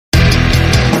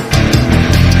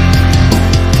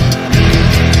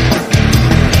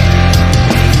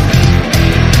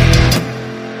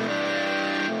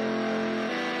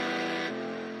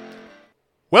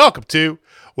welcome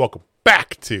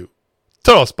back to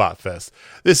Total Spot Fest.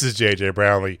 This is JJ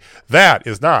Brownlee. That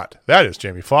is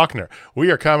Jamie Faulkner. We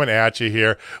are coming at you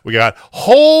here. We got a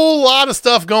whole lot of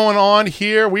stuff going on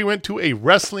here. We went to a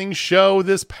wrestling show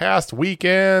this past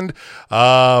weekend.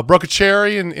 Broke a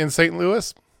cherry in St.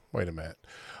 Louis. Wait a minute.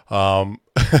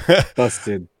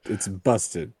 Busted. It's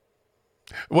busted.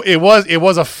 Well, it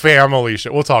was a family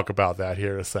show. We'll talk about that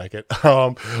here in a second.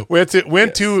 Went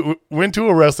to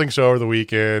a wrestling show over the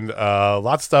weekend.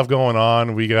 Lots of stuff going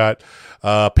on. We got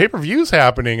pay-per-views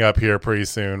happening up here pretty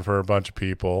soon for a bunch of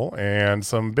people and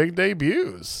some big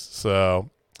debuts. So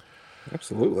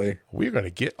absolutely, we're going to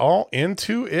get all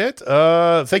into it.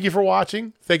 Thank you for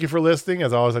watching. Thank you for listening.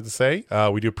 As I always like to say,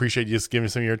 we do appreciate you just giving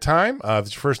some of your time. If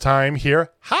it's your first time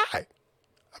here, hi.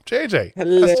 JJ,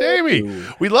 hello. That's Jamie.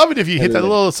 We love it if you hit that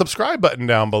little subscribe button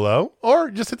down below,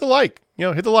 or just hit the like.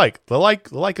 Hit the like. The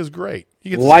like is great.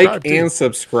 You can like and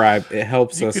subscribe. It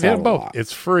helps us out a lot.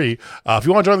 It's free. If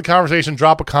you want to join the conversation,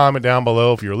 drop a comment down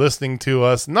below. If you're listening to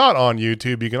us not on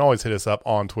YouTube, you can always hit us up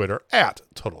on Twitter at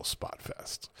Total Spot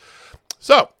Fest.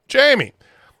 So, Jamie,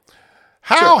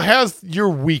 how has your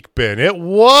week been? It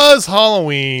was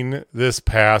Halloween this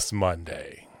past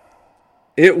Monday.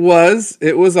 It was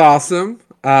awesome.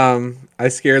 I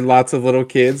scared lots of little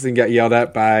kids and got yelled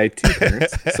at by two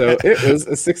parents. So it was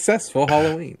a successful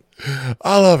Halloween.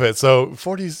 I love it. So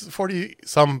 40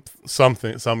 some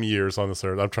years on this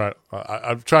earth.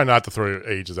 I'm trying not to throw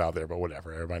ages out there, but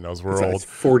whatever. Everybody knows we're old.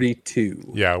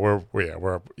 42. Yeah,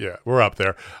 we're up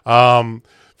there.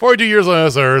 42 years on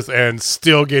this earth and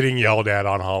still getting yelled at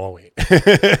on Halloween.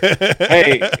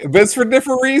 Hey, but it's for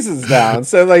different reasons now.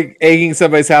 Instead of like egging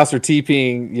somebody's house or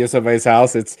TPing somebody's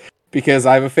house, it's because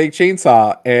I have a fake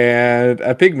chainsaw and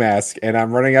a pig mask, and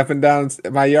I'm running up and down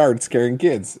my yard scaring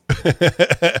kids.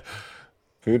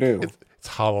 Who knew? It's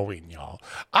Halloween, y'all.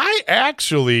 I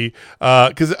actually,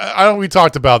 because we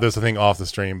talked about this, I think, off the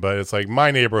stream, but it's like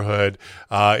my neighborhood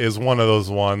is one of those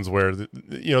ones where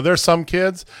there's some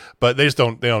kids, but they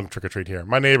don't trick or treat here.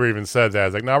 My neighbor even said that.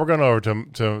 It's like, no, we're going over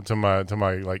to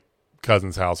my like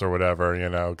cousin's house or whatever,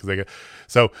 because they get.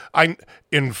 So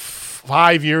in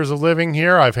 5 years of living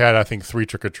here, I've had, I think, 3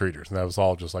 trick-or-treaters, and that was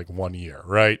all just like 1 year,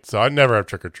 right? So I never have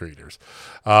trick-or-treaters.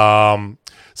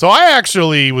 So I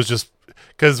actually was just,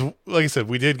 because like I said,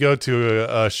 we did go to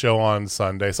a show on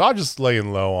Sunday, so I was just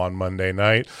laying low on Monday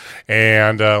night,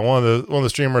 and one of the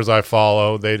streamers I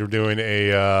follow, they were doing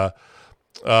a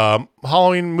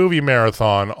Halloween movie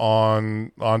marathon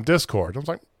on Discord. I was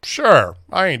like, sure,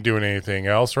 I ain't doing anything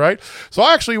else, right? So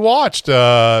I actually watched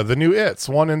the new It's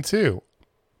 1 and 2.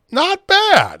 Not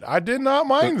bad. I did not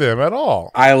mind them at all.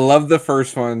 I love the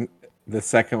first one. The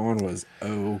second one was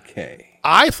okay.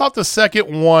 I thought the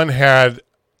second one had...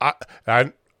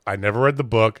 I never read the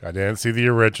book. I didn't see the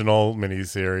original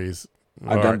miniseries.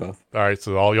 I've done both. All right,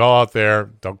 so all y'all out there,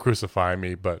 don't crucify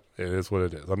me, but it is what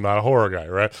it is. I'm not a horror guy,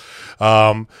 right?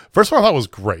 First one I thought was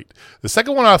great. The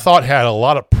second one I thought had a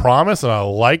lot of promise, and I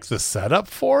liked the setup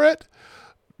for it.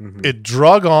 Mm-hmm. It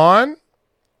drug on,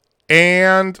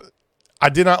 and I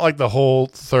did not like the whole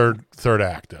third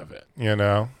act of it,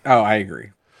 Oh, I agree.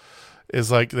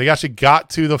 It's like they actually got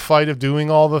to the fight of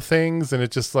doing all the things, and it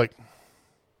just like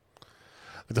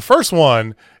the first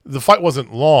one, the fight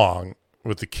wasn't long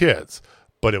with the kids,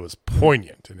 but it was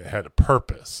poignant and it had a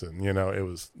purpose, and it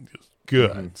was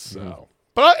good. Mm-hmm. So,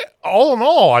 but all in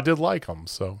all, I did like them.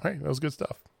 So hey, that was good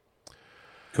stuff.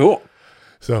 Cool.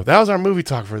 So that was our movie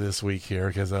talk for this week here,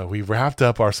 because we wrapped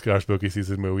up our spooky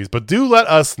season movies. But do let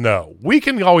us know. We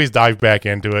can always dive back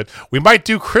into it. We might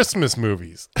do Christmas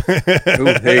movies. Ooh,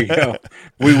 there you go.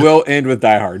 We will end with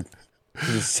Die Hard.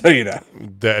 Just so you know.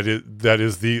 That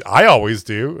is I always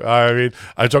do. I mean,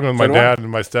 I was talking with my dad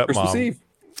and my stepmom. Christmas Eve.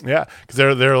 Yeah, because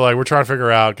they're like, we're trying to figure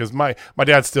out, because my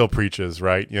dad still preaches,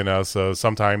 right? So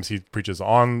sometimes he preaches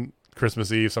on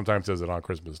Christmas Eve, sometimes does it on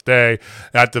Christmas Day.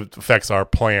 That affects our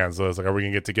plans. So it's like, are we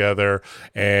gonna get together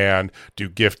and do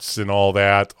gifts and all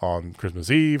that on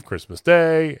Christmas Eve, Christmas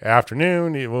Day,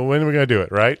 afternoon? Well, when are we gonna do it,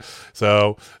 right?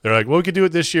 So they're like, well, we could do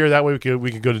it this year. That way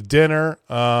we could go to dinner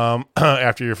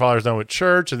after your father's done with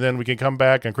church, and then we can come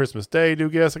back on Christmas Day, do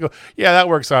gifts. I go, yeah, that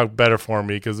works out better for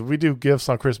me, because if we do gifts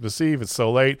on Christmas Eve, it's so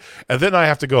late, and then I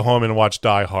have to go home and watch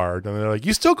Die Hard. And they're like,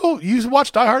 you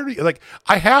watch Die Hard? Like,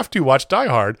 I have to watch Die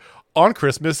Hard on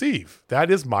Christmas Eve. That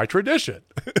is my tradition.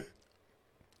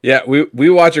 Yeah, we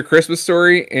watch A Christmas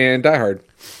Story and Die Hard.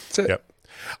 That's it. Yep.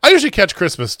 I usually catch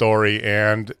Christmas Story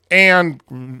and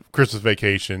Christmas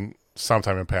Vacation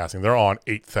sometime in passing. They're on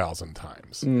 8,000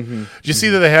 times. Mm-hmm. Did you see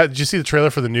that did you see the trailer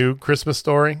for the new Christmas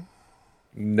Story?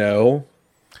 No.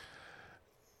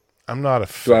 I'm not a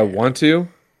fan. Do I want to?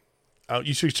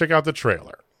 You should check out the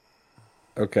trailer.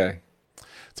 Okay.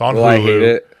 It's on Will Hulu. I hate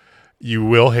it? You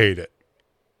will hate it.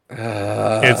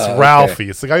 It's Ralphie. Okay.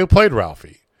 It's the guy who played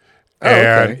Ralphie. Oh,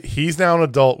 And okay. he's now an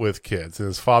adult with kids, and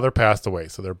his father passed away.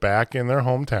 So they're back in their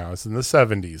hometown. It's in the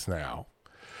 70s now.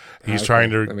 He's Okay, trying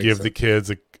to that makes give the sense.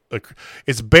 kids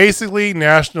it's basically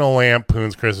National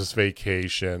Lampoon's Christmas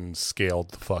Vacation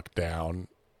scaled the fuck down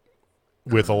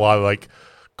with a lot of like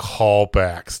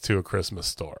callbacks to A Christmas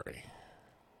Story.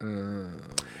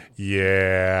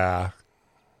 Yeah.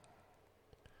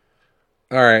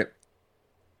 All right.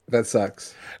 That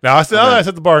sucks. Now I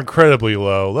set the bar incredibly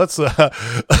low. Let's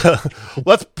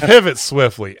let's pivot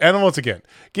swiftly. And once again,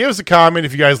 give us a comment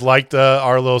if you guys liked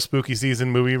our little spooky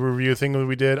season movie review thing that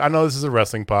we did. I know this is a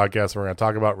wrestling podcast. We're going to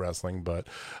talk about wrestling, but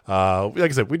like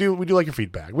I said, we do like your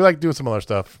feedback. We like doing some other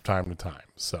stuff from time to time.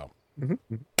 So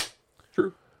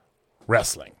True.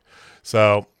 wrestling.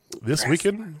 So this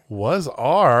weekend was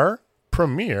our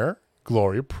premiere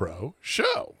Gloria Pro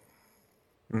show.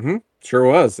 Sure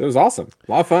was. It was awesome.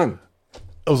 A lot of fun.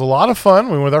 It was a lot of fun.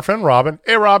 We went with our friend Robin.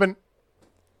 Hey, Robin.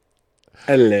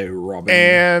 Hello, Robin.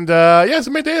 And it's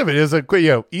a midday of it. It was a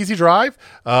quick, easy drive,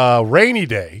 rainy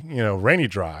day, rainy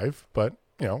drive, but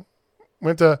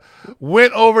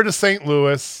went over to St.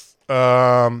 Louis.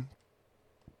 I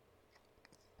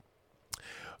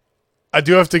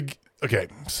do have to. Okay,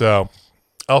 so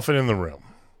elephant in the room.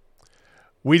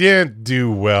 We didn't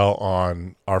do well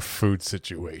on our food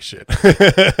situation.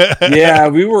 Yeah,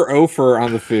 we were over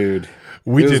on the food.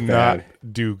 We It was did bad.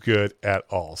 not do good at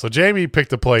all. So Jamie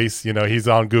picked a place, he's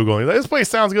on Google. And he's like, this place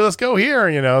sounds good. Let's go here.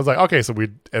 I was like, okay, so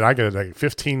I got like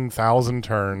 15,000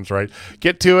 turns, right?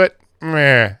 Get to it.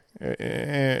 Meh.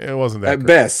 It wasn't that At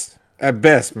great.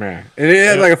 best, man. And it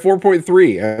had like a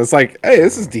 4.3. I was like, hey,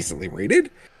 this is decently rated.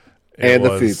 And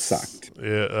the food sucked.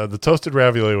 The toasted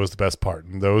ravioli was the best part.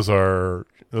 And those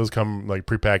come like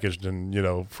prepackaged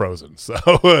and frozen. So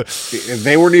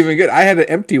They weren't even good. I had an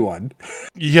empty one.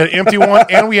 you had an empty one,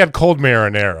 and we had cold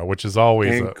marinara, which is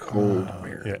always And cold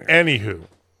marinara. Anywho,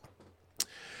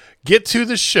 get to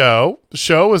the show. The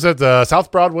show was at the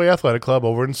South Broadway Athletic Club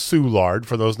over in Soulard.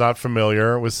 For those not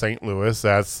familiar with St. Louis,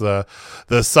 that's the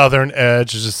southern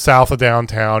edge, just south of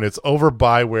downtown. It's over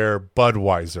by where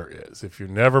Budweiser is. If you've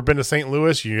never been to St.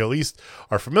 Louis, you at least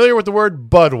are familiar with the word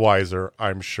Budweiser,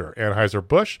 I'm sure.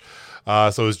 Anheuser-Busch.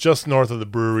 So it's just north of the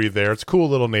brewery there. It's a cool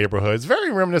little neighborhood. It's very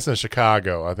reminiscent of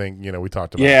Chicago. I think, we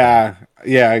talked about that.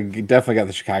 Yeah, definitely got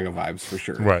the Chicago vibes for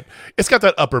sure. Right. It's got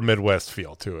that upper Midwest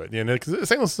feel to it, because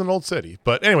St. Louis is an old city.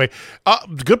 But anyway,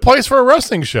 good place for a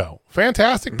wrestling show.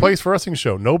 Fantastic place for a wrestling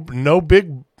show. No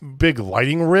big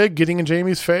lighting rig getting in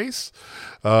Jamie's face,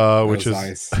 which is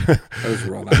nice. That was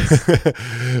real nice.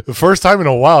 the first time in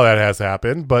a while that has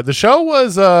happened. But the show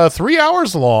was 3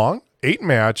 hours long, 8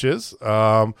 matches.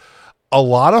 A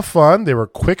lot of fun. They were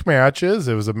quick matches.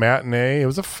 It was a matinee. It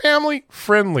was a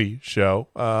family-friendly show.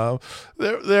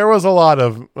 There was a lot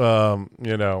of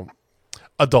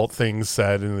adult things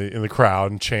said in the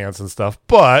crowd and chants and stuff,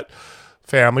 but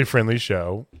family-friendly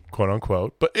show, quote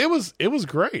unquote. But it was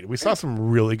great. We saw some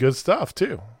really good stuff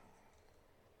too.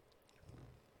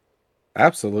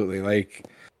 Absolutely. Like,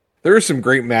 there were some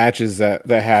great matches that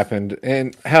happened.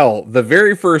 And hell, the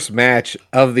very first match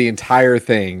of the entire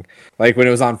thing, like when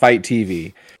it was on Fight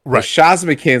TV, Right. was Shaz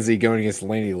McKenzie going against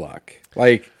Laney Luck.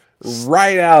 Like,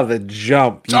 right out of the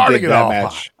jump, you Starting did it that off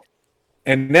match.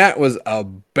 And that was a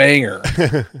banger.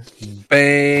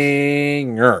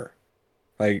 Banger.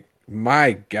 Like,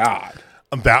 my God.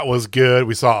 That was good.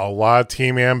 We saw a lot of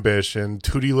Team Ambition.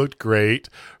 Tootie looked great.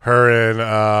 Her and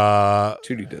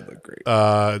Tootie did look great.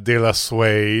 De La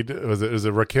Suede. Was it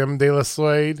Rakim De La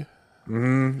Suede?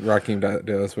 Raheem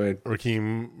De La Suede.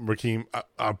 Rakim,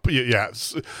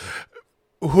 yes.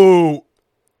 Who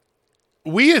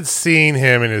we had seen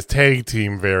him in his tag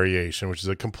team variation, which is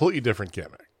a completely different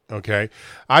gimmick. Okay,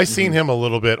 I seen him a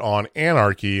little bit on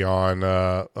Anarchy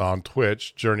on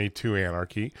Twitch, Journey to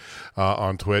Anarchy,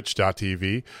 on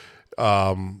Twitch.tv.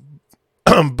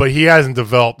 But he hasn't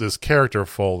developed this character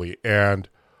fully, and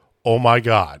oh my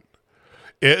God,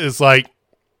 it is like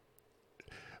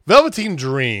Velveteen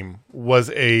Dream was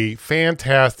a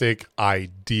fantastic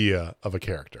idea of a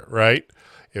character, right?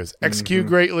 It was executed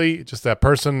greatly. Just that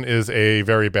person is a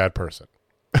very bad person.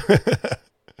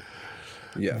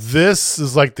 Yes. This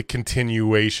is like the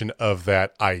continuation of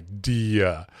that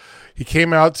idea. He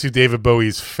came out to David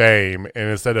Bowie's Fame, and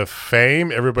instead of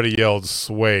Fame, everybody yelled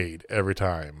Suede every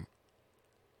time.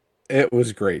 It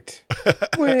was great.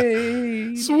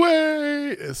 Wait.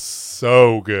 Sway is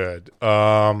so good.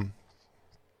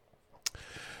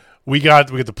 We got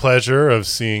the pleasure of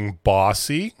seeing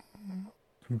Bossy.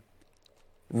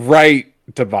 right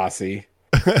to Bossy.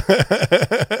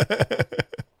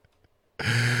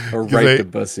 Or right to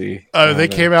Bussy. They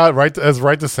came out as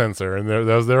Right to Censor, and that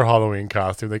was their Halloween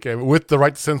costume. They came with the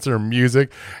Right to Censor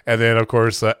music, and then of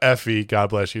course Effie,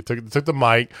 God bless you, took the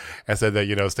mic and said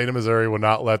that state of Missouri will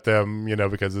not let them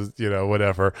because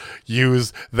whatever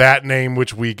use that name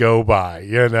which we go by,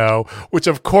 which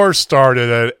of course started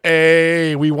at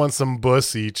a we want some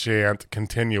Bussy chant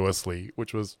continuously,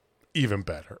 which was even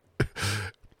better.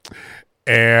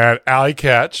 And Alley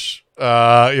Catch,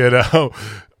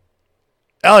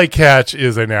 Alley Catch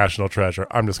is a national treasure.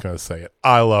 I'm just going to say it.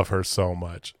 I love her so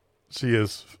much. She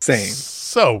is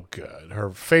so good. Her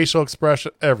facial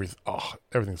expression,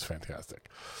 everything's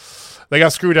fantastic. They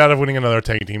got screwed out of winning another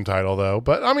tag team title, though.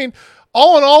 But, I mean,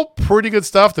 all in all, pretty good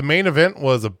stuff. The main event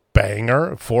was a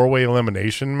banger, 4-way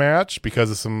elimination match because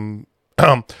of some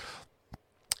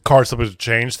card slippage to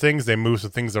change things. They moved some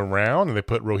things around, and they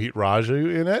put Rohit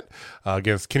Raju in it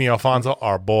against Kenny Alfonso,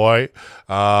 our boy.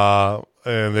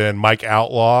 And then Mike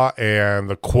Outlaw and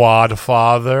the Quad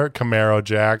Father, Camaro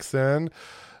Jackson.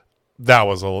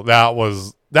 That's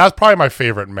probably my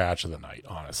favorite match of the night,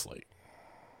 honestly.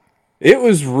 It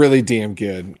was really damn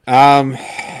good.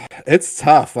 It's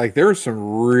tough. Like, there were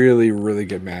some really, really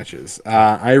good matches.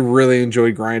 I really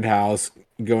enjoyed Grindhouse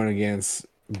going against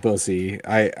Bussy.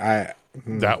 That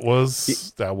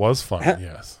was fun,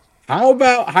 yes. How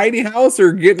about Heidi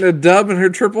Hauser getting a dub in her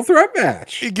triple threat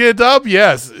match? Get a dub,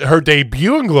 yes. Her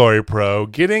debut in Glory Pro,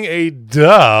 getting a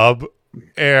dub,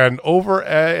 and over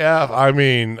AF. I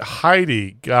mean,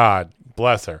 Heidi, God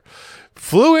bless her,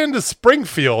 flew into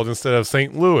Springfield instead of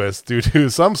St. Louis due to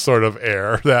some sort of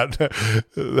error that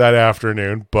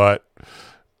afternoon. But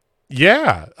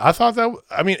yeah, I thought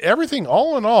everything,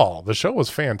 all in all, the show was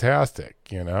fantastic.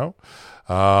 Yeah.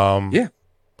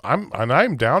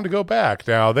 I'm down to go back.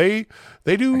 Now they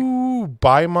do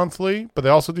bi-monthly, but they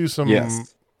also do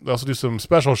some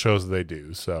special shows that they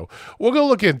do. So we'll go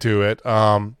look into it.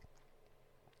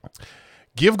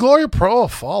 Give Glory Pro a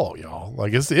follow, y'all.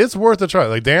 Like it's worth a try.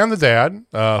 Like Dan the Dad,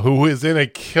 who is in a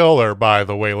killer, by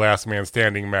the way, last man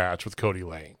standing match with Cody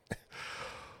Lane.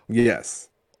 Yes.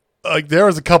 Like there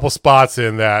was a couple spots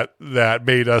in that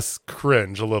made us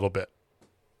cringe a little bit.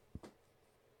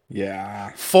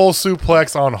 Yeah. Full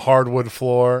suplex on hardwood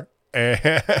floor.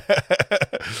 And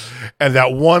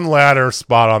that one ladder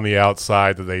spot on the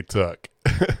outside that they took.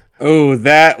 Oh,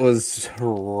 that was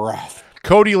rough.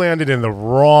 Cody landed in the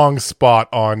wrong spot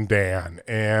on Dan,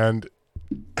 and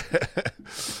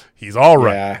he's all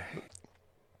right. Yeah.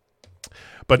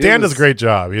 But Dan does a great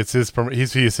job. It's he's one of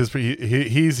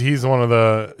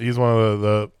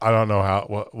the I don't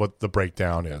know what the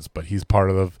breakdown is, but he's part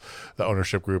of the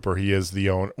ownership group, or he is the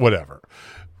owner, whatever.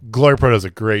 Glory Pro does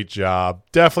a great job.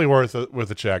 Definitely worth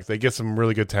a check. They get some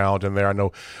really good talent in there. I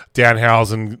know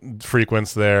Danhausen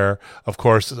frequents there. Of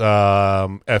course,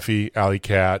 Effie, Alley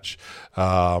Catch,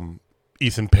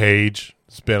 Ethan Page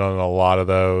has been on a lot of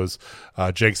those.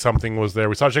 Jake Something was there.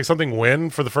 We saw Jake Something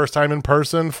win for the first time in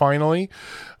person, finally.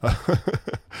 That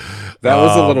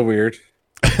was a little weird.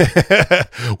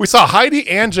 We saw Heidi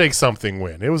and Jake Something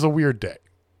win. It was a weird day.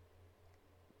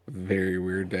 Very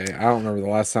weird day. I don't remember the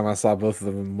last time I saw both of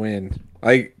them win.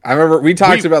 Like, I remember we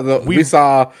talked about we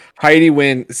saw Heidi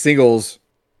win singles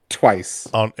twice.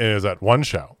 It was at one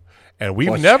show. And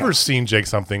we've never seen Jake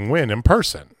Something win in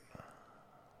person.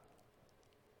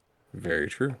 Very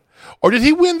true. Or did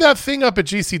he win that thing up at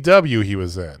GCW he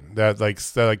was in? That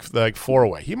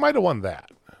 4-way. He might have won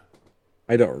that.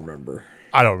 I don't remember.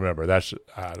 That's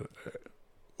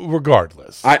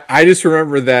regardless. I just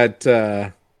remember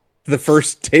that the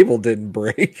first table didn't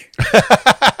break.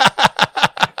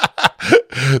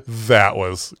 That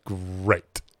was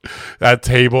great. That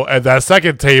table and that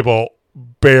second table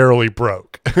barely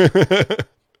broke.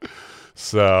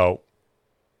 So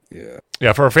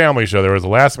yeah, for a family show, there was a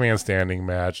last man standing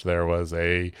match. There was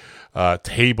a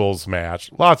tables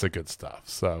match. Lots of good stuff.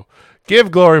 So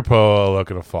give Glory Pro a look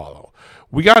and a follow.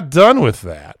 We got done with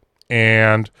that.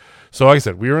 And so, like I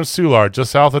said, we were in Soulard,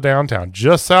 just south of downtown,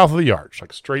 just south of the Arch,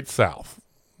 like straight south.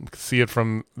 You can see it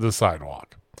from the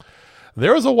sidewalk.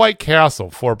 There was a White Castle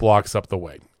 4 blocks up the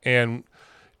way. And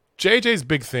JJ's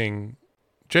big thing,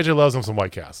 JJ loves him some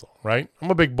White Castle, right?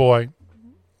 I'm a big boy.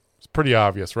 It's pretty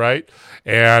obvious, right?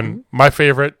 And my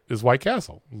favorite is White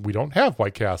Castle. We don't have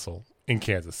White Castle in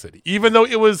Kansas City, even though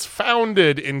it was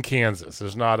founded in Kansas.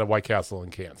 There's not a White Castle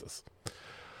in Kansas.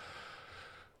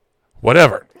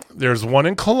 Whatever. There's one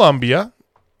in Columbia.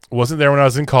 Wasn't there when I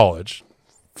was in college.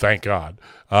 Thank God.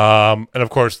 And of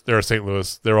course, there are St.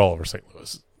 Louis. They're all over St.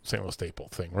 Louis staple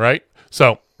thing, right?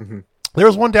 So there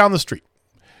was one down the street.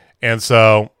 And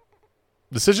so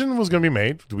decision was going to be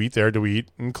made. Do we eat there? Do we eat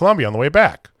in Columbia on the way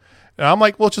back? And I'm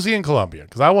like, well, just eat in Columbia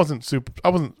because it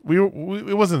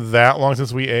wasn't that long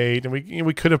since we ate, and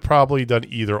we could have probably done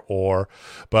either or,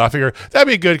 but I figured that'd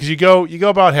be good because you go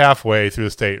about halfway through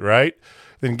the state, right?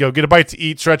 Then go get a bite to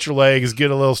eat, stretch your legs,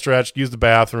 get a little stretch, use the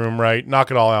bathroom, right?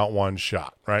 Knock it all out in one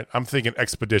shot, right? I'm thinking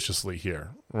expeditiously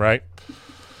here, right?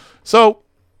 So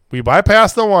we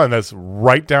bypass the one that's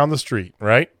right down the street,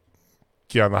 right?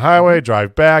 Get on the highway,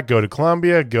 drive back, go to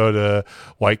Columbia, go to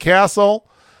White Castle.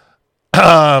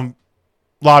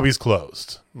 Lobby's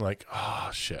closed. I'm like, oh,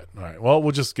 shit. All right, well,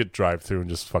 we'll just get drive through and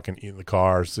just fucking eat in the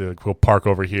car. So we'll park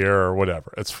over here or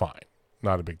whatever. It's fine.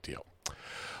 Not a big deal.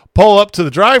 Pull up to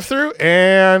the drive-through,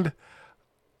 and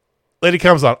lady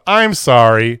comes on. I'm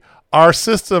sorry. Our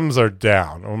systems are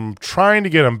down. I'm trying to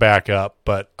get them back up,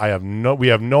 but we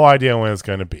have no idea when it's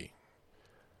going to be.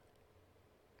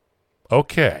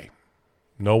 Okay.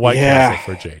 No White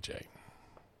Castle for JJ.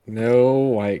 No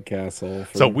White Castle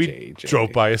for So we JJ.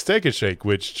 drove by a Steak and Shake,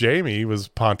 which Jamie was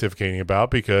pontificating about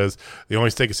because the only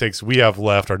Steak and Shakes we have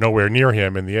left are nowhere near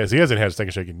him. And he hasn't had a Steak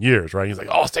and Shake in years, right? He's like,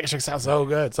 oh, Steak and Shake sounds so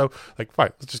good. So, like,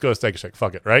 fine, let's just go to Steak and Shake.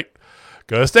 Fuck it, right?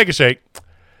 Go to Steak and Shake.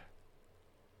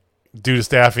 Due to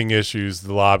staffing issues,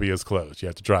 the lobby is closed. You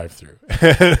have to drive through.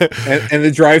 and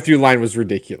the drive-through line was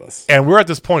ridiculous. And we're at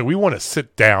this point, we want to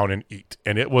sit down and eat.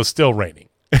 And it was still raining.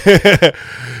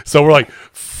 So we're like,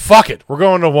 fuck it. We're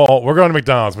going to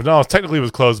McDonald's. McDonald's technically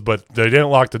was closed, but they didn't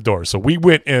lock the door. So we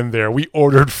went in there, we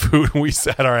ordered food, and we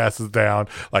sat our asses down.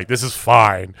 Like, this is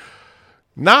fine.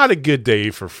 Not a good day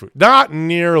for food. Not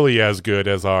nearly as good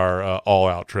as our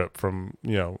all-out trip from,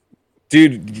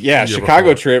 Dude, yeah,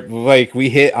 Chicago trip, like, we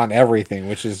hit on everything,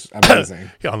 which is amazing.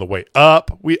 Yeah, on the way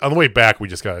up, on the way back, we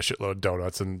just got a shitload of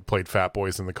donuts and played Fat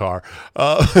Boys in the car.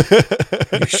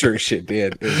 You sure shit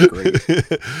did. It was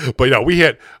great. But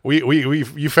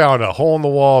you found a hole in the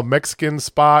wall Mexican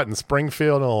spot in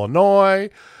Springfield, Illinois.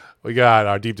 We got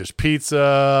our deep dish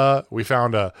pizza. We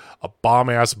found a bomb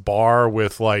ass bar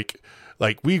with like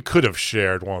we could have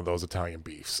shared one of those Italian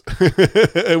beefs.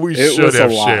 We should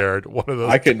have shared one of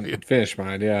those. I couldn't finish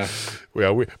mine. Yeah.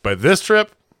 But this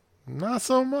trip, not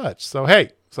so much. So, hey,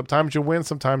 sometimes you win,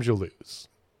 sometimes you lose.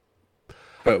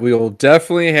 But we will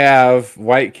definitely have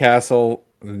White Castle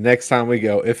the next time we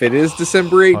go. If it is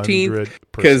December 18th,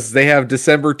 because they have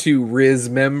December 2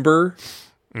 Riz member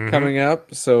coming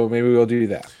up. So maybe we'll do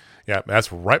that. Yeah,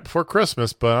 that's right before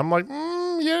Christmas. But I'm like,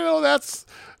 that's...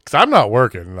 Because I'm not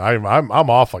working. I'm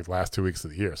off like the last 2 weeks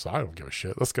of the year, so I don't give a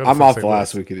shit. Let's go. I'm off the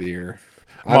last week of the year.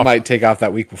 I might take off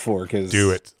that week before because do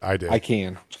it. I did. I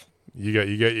can. You get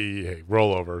hey,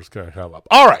 rollover is gonna come up.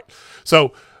 All right.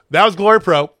 So that was Glory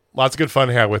Pro. Lots of good fun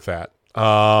had with that.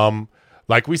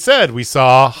 Like we said, we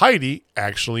saw Heidi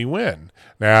actually win.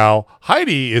 Now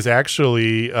Heidi is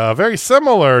actually very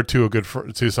similar to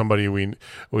to somebody we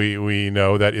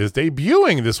know that is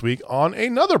debuting this week on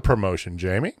another promotion.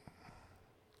 Jamie.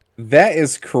 That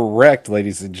is correct,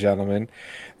 ladies and gentlemen.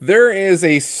 There is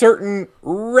a certain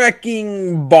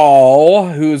Wrecking Ball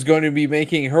who is going to be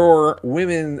making her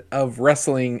Women of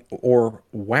Wrestling, or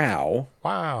WOW,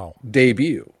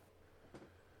 debut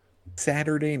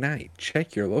Saturday night.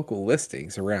 Check your local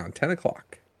listings around 10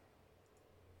 o'clock.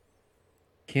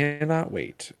 Cannot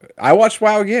wait. I watched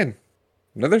WOW again.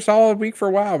 Another solid week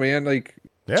for WOW, man. Like,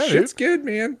 shit's good,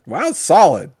 man. WOW's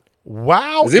solid.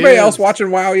 WOW. Is anybody else watching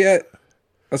WOW yet?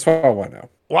 That's what I want to know.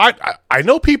 Well, I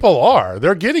know people are.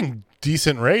 They're getting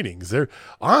decent ratings. They're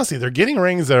getting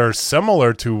ratings that are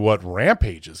similar to what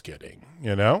Rampage is getting,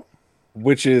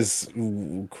 Which is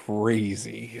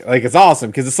crazy. Like, it's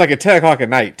awesome because it's like at 10 o'clock at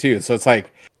night, too. So it's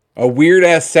like a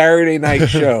weird-ass Saturday night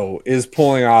show is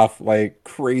pulling off, like,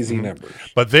 crazy numbers.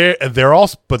 But they're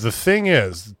also... But the thing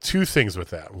is, two things with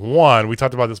that. One, we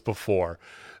talked about this before,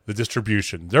 the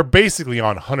distribution. They're basically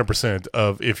on 100%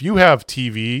 of... If you have a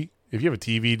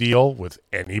TV deal with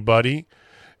anybody,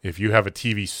 if you have a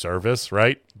TV service,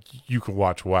 right, you can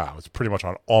watch WOW. It's pretty much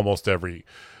on almost every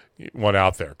one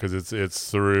out there because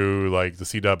it's through like the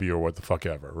CW or what the fuck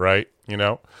ever, right? It's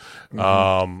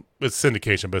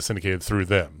syndication, but it's syndicated through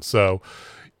them. So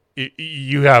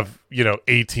you have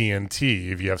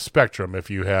AT&T, if you have Spectrum, if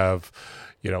you have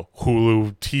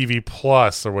Hulu TV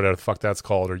Plus or whatever the fuck that's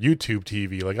called, or YouTube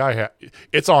TV, like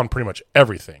it's on pretty much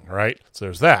everything, right? So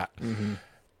there's that.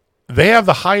 They have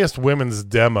the highest women's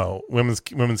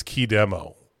key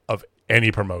demo of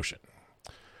any promotion.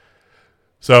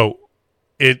 So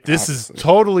this is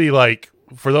totally like,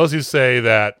 for those who say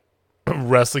that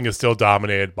wrestling is still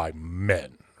dominated by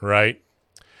men, right?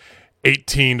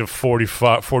 18 to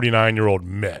 49-year-old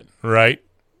men, right?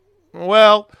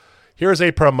 Well, here's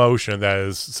a promotion that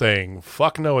is saying,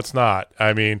 fuck no, it's not.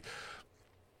 I mean,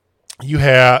 you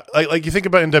have, like you think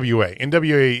about NWA.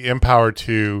 NWA Empower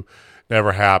 2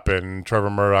 never happened.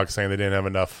 Trevor Murdoch saying they didn't have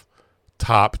enough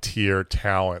top tier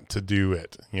talent to do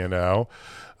it, you know.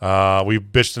 We've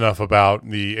bitched enough about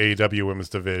the AEW women's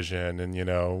division and, you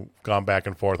know, gone back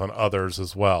and forth on others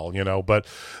as well, you know, but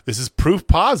this is proof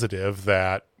positive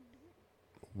that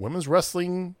women's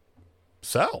wrestling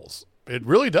sells. It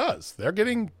really does. They're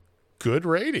getting good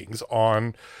ratings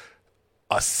on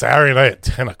a Saturday night at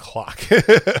 10 o'clock.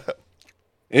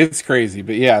 It's crazy,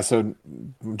 but yeah, so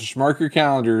just mark your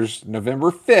calendars. November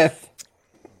 5th,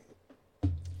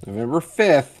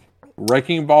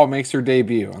 Wrecking Ball makes her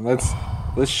debut. And let's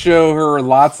show her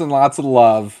lots and lots of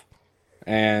love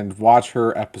and watch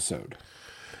her episode.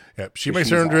 Yep, she makes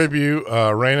her debut.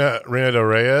 Reina Del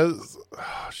Reyes.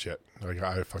 Oh, shit.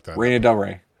 I fucked that up. Reina Del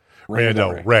Rey. Reina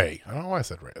Del Rey. I don't know why I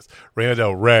said Reyes. Reina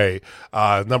Del Rey,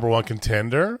 number one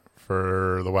contender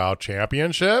for the WoW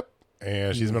Championship.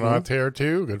 And she's been on a tear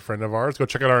too. Good friend of ours. Go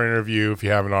check out our interview if you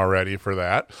haven't already for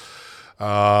that.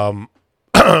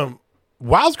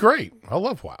 WoW's great. I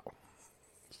love WoW.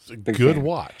 It's a good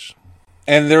watch.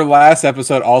 And their last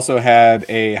episode also had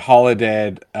a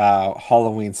Holodead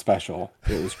Halloween special.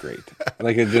 It was great.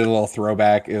 Like it did a little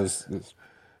throwback. It was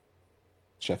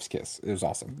chef's kiss. It was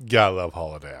awesome. Gotta love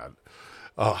Holodead.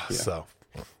 Oh, yeah. So.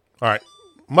 All right.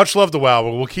 Much love to WoW,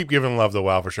 but we'll keep giving love to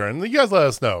WoW for sure. And you guys let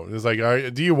us know. It's like,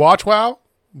 do you watch WoW?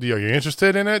 Are you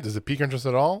interested in it? Does it pique your interest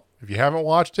at all? If you haven't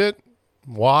watched it,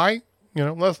 why? You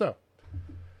know, let us know.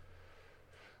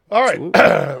 All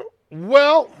right.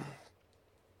 Well,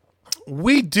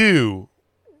 we do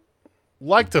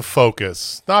like to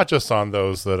focus not just on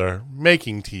those that are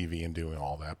making TV and doing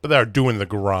all that, but that are doing the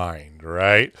grind,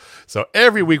 right? So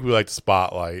every week we like to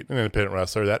spotlight an independent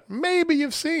wrestler that maybe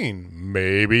you've seen,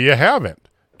 maybe you haven't.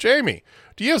 Jamie,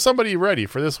 do you have somebody ready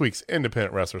for this week's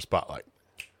independent wrestler spotlight?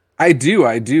 I do.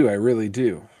 I really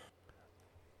do.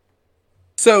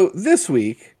 So this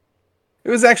week, it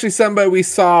was actually somebody we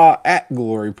saw at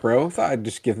Glory Pro. Thought I'd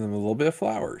just give them a little bit of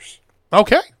flowers.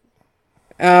 Okay.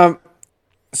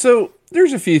 So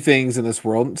there's a few things in this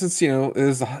world since, you know, it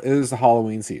is the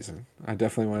Halloween season. I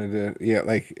definitely wanted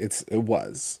to, it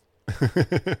was,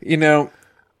 you know,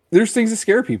 there's things that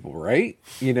scare people, right?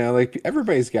 You know, like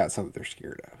everybody's got something they're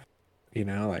scared of, you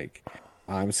know, like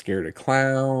I'm scared of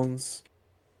clowns,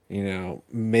 you know,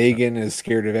 Megan is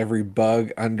scared of every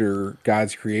bug under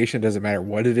God's creation. Doesn't matter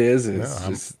what it is.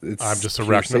 I'm just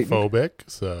arachnophobic.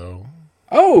 So.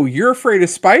 Oh, you're afraid of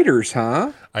spiders,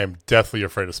 huh? I am deathly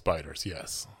afraid of spiders.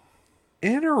 Yes.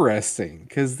 Interesting.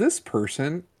 'Cause this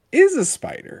person is a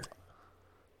spider.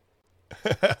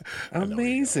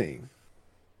 Amazing.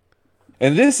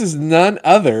 And this is none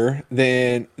other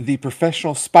than the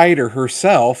professional spider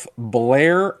herself,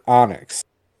 Blair Onyx.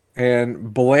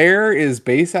 And Blair is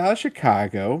based out of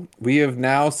Chicago. We have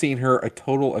now seen her a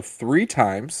total of 3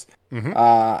 times.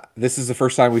 Mm-hmm. This is the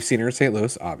first time we've seen her in St.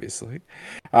 Louis, obviously.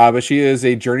 But she is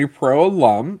a Journey Pro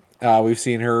alum. We've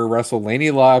seen her wrestle Laney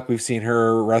Luck. We've seen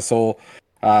her wrestle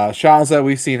Shaza.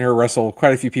 We've seen her wrestle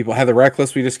quite a few people. Heather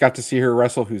Reckless, we just got to see her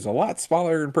wrestle, who's a lot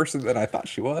smaller in person than I thought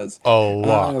she was. A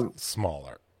lot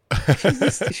smaller.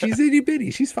 She's itty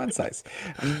bitty. She's fun size.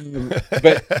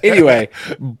 But anyway,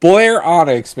 Blair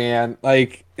Onyx, man,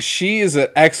 like she is an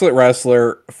excellent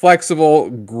wrestler, flexible,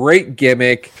 great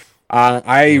gimmick.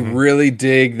 I really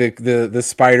dig the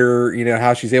spider. You know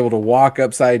how she's able to walk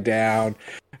upside down.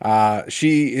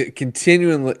 She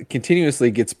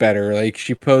continuously gets better. Like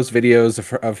she posts videos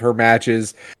of her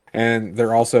matches, and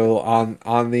they're also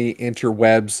on the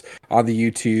interwebs, on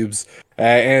the YouTubes,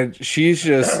 and she's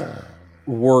just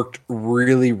worked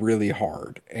really, really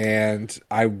hard. And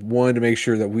I wanted to make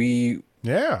sure that we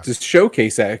just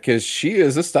showcase that because she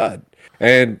is a stud,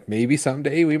 and maybe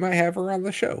someday we might have her on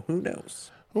the show. Who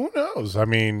knows? Who knows? I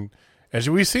mean, and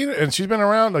we've seen, and she's been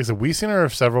around. Like I said, we've seen her in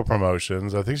several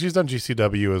promotions. I think she's done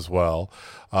GCW as well.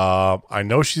 I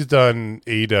know she's done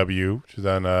AEW. She's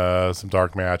done some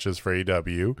dark matches for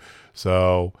AEW.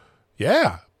 So,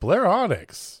 yeah, Blair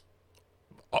Onyx.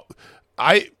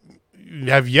 I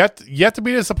have yet to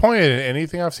be disappointed in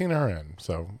anything I've seen her in.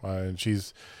 So,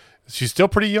 she's still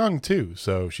pretty young too.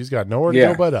 So she's got nowhere to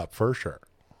go but up for sure.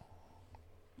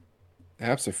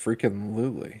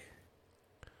 Absolutely.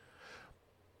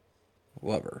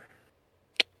 Love her.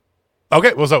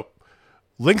 Okay, well, so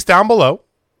links down below.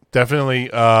 Definitely,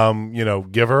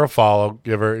 give her a follow.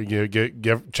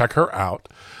 Check her out.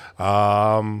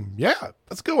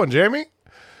 That's a good one, Jamie.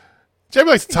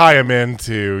 Jamie likes to tie him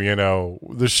into,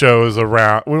 the shows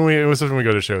around when we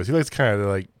go to shows. He likes kind of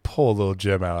like pull a little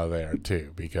gem out of there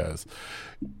too, because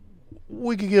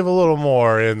we could give a little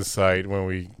more insight when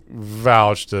we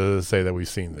vouch to say that we've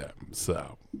seen them.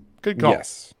 So, good call.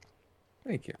 Yes.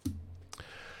 Thank you.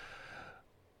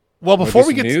 Well, before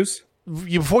we get news,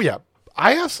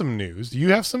 I have some news. Do you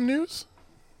have some news?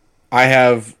 I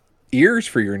have ears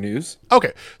for your news.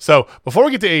 Okay, so before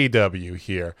we get to AEW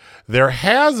here, there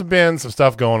has been some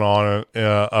stuff going on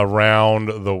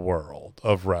around the world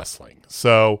of wrestling.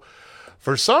 So,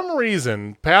 for some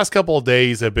reason, past couple of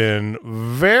days have been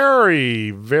very,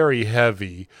 very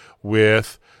heavy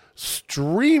with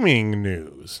streaming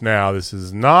news. Now, this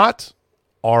is not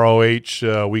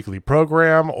ROH weekly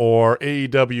program or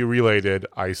AEW related,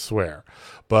 I swear.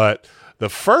 But the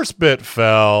first bit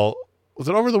fell, was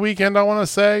it over the weekend, I want to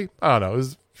say? I don't know. It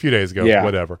was a few days ago,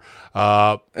 whatever.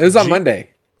 It was on Monday.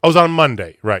 Oh, it was on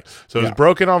Monday, right. So it was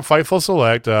broken on Fightful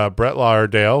Select. Brett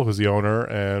Lauderdale, who's the owner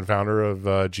and founder of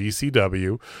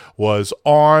GCW, was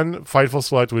on Fightful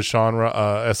Select with Sean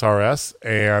SRS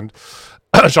and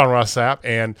Sean Ross Sapp,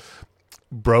 and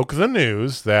broke the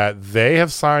news that they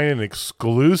have signed an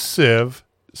exclusive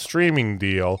streaming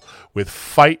deal with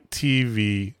Fight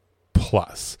TV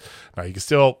Plus. Now, you can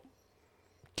still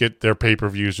get their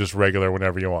pay-per-views just regular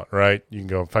whenever you want, right? You can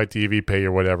go on Fight TV, pay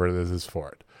your whatever this is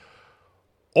for it.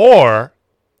 Or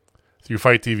through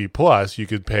Fight TV Plus, you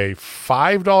could pay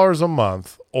 $5 a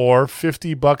month or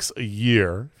 $50 a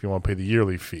year if you want to pay the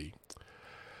yearly fee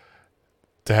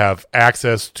to have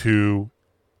access to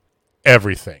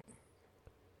everything.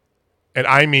 And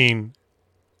I mean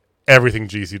everything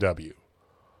GCW.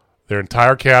 Their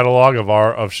entire catalog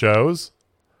of shows,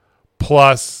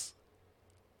 plus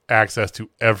access to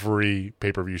every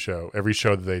pay-per-view show, every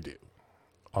show that they do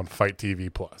on Fight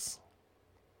TV Plus.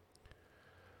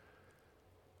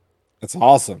 That's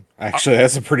awesome. Actually,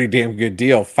 that's a pretty damn good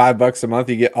deal. $5 a month,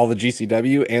 you get all the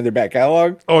GCW and their back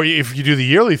catalog. Oh, if you do the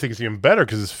yearly thing, it's even better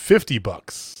because it's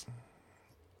 $50.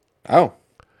 Oh.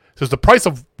 So it's the price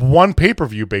of one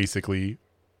pay-per-view, basically,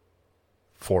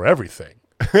 for everything.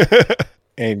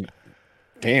 And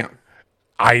damn.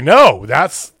 I know.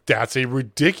 That's a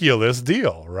ridiculous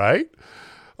deal, right?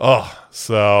 Oh,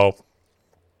 so...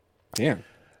 Damn.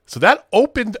 So that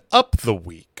opened up the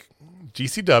week.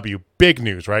 GCW, big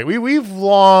news, right? We've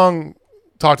long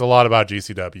talked a lot about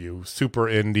GCW, super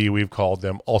indie, we've called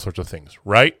them, all sorts of things,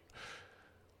 right?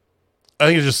 I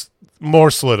think it's just more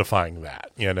solidifying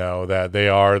that, that they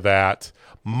are that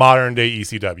modern day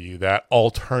ECW, that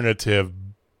alternative,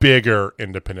 bigger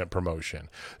independent promotion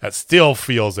that still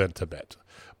feels intimate.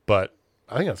 But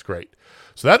I think that's great.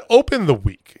 So that opened the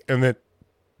week. And then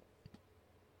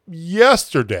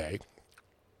yesterday,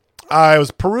 I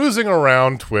was perusing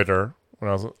around Twitter when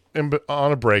I was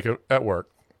on a break at work.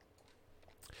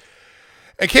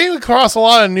 I came across a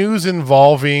lot of news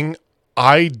involving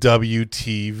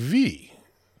IWTV.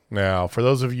 Now, for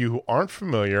those of you who aren't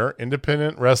familiar,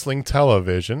 independent wrestling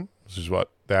television, which is what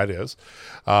that is,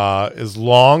 has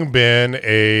long been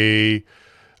a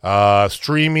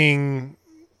streaming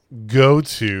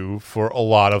go-to for a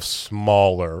lot of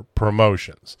smaller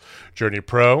promotions. Journey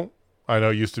Pro, I know,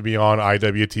 used to be on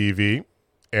IWTV.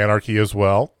 Anarchy as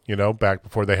well, back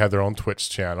before they had their own Twitch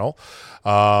channel.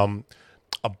 A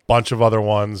bunch of other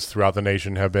ones throughout the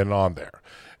nation have been on there.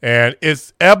 And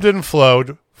it's ebbed and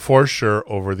flowed for sure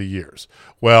over the years.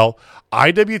 Well,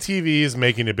 IWTV is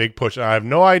making a big push. I have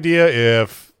no idea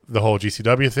if the whole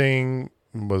GCW thing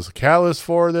was a catalyst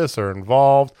for this or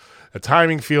involved. The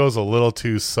timing feels a little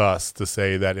too sus to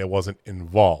say that it wasn't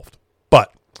involved.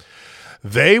 But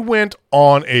they went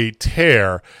on a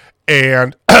tear,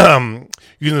 and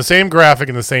using the same graphic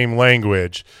and the same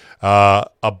language,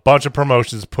 a bunch of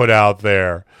promotions put out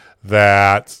there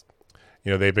that,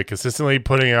 they've been consistently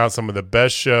putting out some of the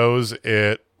best shows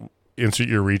at Insert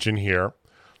Your Region here,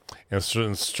 and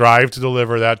strive to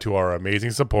deliver that to our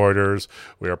amazing supporters.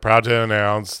 We are proud to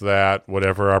announce that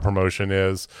whatever our promotion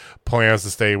is, plans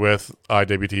to stay with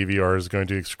IWTV or is going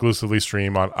to exclusively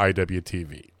stream on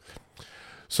IWTV.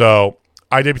 So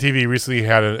IWTV recently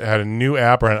had a new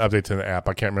app or an update to the app.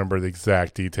 I can't remember the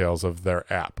exact details of their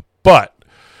app. But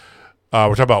we're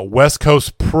talking about West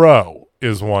Coast Pro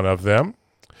is one of them.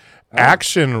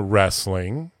 Action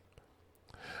Wrestling.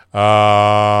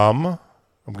 I'm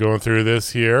going through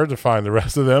this here to find the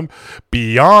rest of them.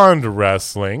 Beyond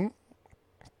Wrestling.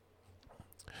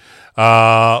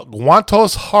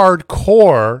 Guantos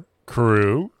Hardcore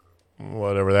Crew.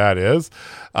 Whatever that is.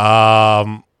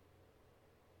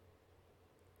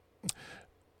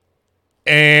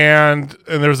 And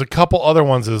there's a couple other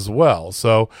ones as well.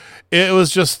 So it was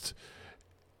just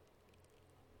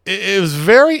it was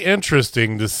very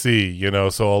interesting to see,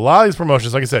 so a lot of these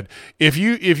promotions, like I said, if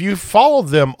you followed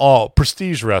them all,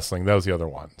 Prestige Wrestling, that was the other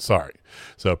one. Sorry.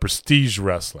 So Prestige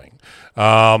Wrestling.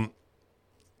 And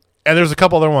there's a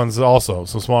couple other ones also,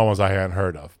 some small ones I hadn't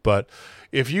heard of. But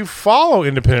if you follow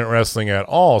independent wrestling at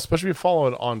all, especially if you follow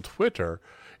it on Twitter,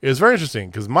 it's very interesting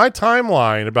because my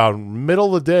timeline about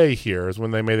middle of the day here is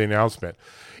when they made the announcement.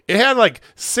 It had like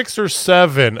 6 or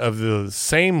 7 of the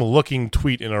same looking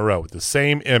tweet in a row with the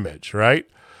same image, right?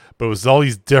 But it was all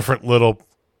these different little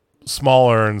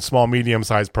smaller and small,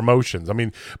 medium-sized promotions. I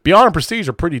mean, Beyond and Prestige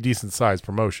are pretty decent-sized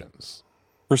promotions.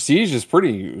 Prestige is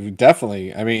pretty,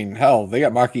 definitely. I mean, hell, they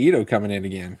got Maki Ito coming in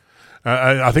again.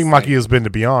 I think Maki has been to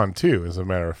Beyond, too, as a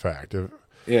matter of fact.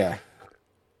 Yeah.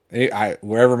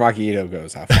 Wherever Maki Ito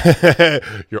goes,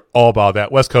 you're all about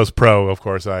that. West Coast Pro, of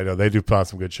course, I know they do put on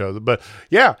some good shows. But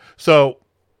yeah, so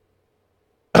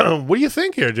what do you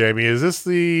think here, Jamie? Is this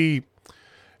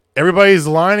everybody's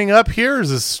lining up here? Is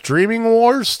this streaming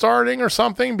wars starting or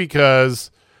something?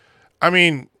 Because I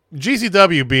mean,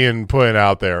 GCW being put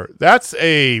out there, that's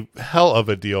a hell of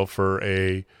a deal for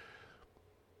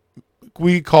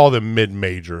we call them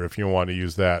mid-major, if you want to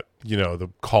use that, the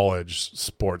college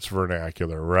sports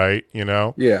vernacular, right?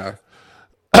 Yeah.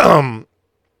 I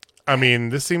mean,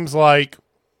 this seems like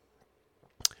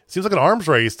an arms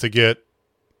race to get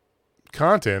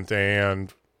content,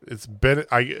 and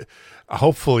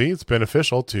hopefully it's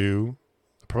beneficial to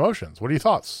the promotions. What are your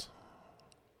thoughts?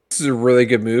 This is a really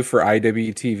good move for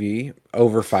IWTV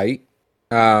over Fight,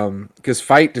 because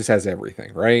Fight just has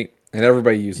everything, right? And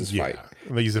everybody uses Fight.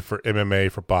 And they use it for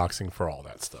MMA, for boxing, for all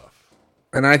that stuff.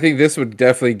 And I think this would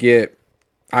definitely get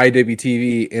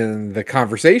IWTV in the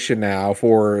conversation now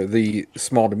for the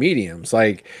small to mediums.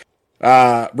 Like,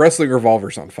 Wrestling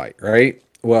Revolver's on Fight, right?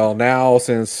 Well, now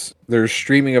since there's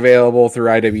streaming available through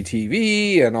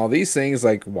IWTV and all these things,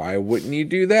 like, why wouldn't you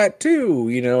do that too?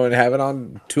 And have it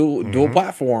on dual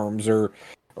platforms, or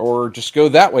just go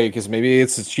that way because maybe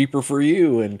it's cheaper for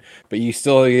you, but you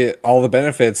still get all the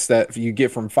benefits that you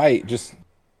get from Fight. Just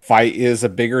Fight is a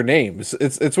bigger name.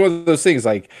 It's one of those things.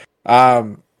 Like,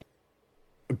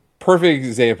 perfect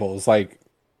example is like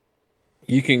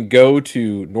you can go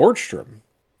to Nordstrom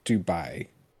to buy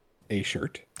a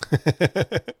shirt,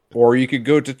 or you could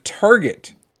go to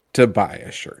Target to buy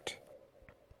a shirt.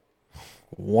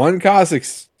 One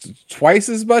costs twice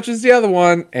as much as the other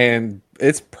one, and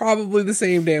it's probably the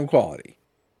same damn quality.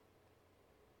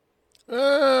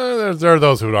 There are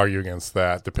those who would argue against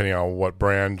that, depending on what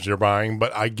brand you're buying,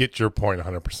 but I get your point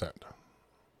 100%.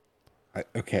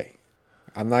 Okay.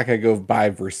 I'm not going to go buy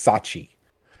Versace.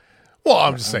 Well,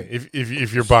 I'm just saying,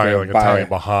 if you're buying like a Tommy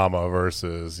Bahama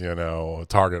versus, a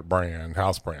Target brand,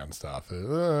 house brand stuff.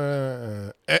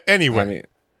 Anyway. I mean,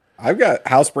 I've got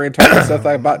house brand Target stuff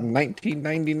that I bought in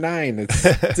 1999. It's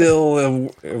still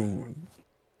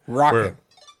rocking.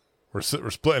 We're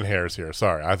splitting hairs here.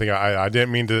 Sorry. I think I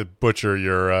didn't mean to butcher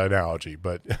your analogy,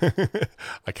 but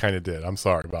I kind of did. I'm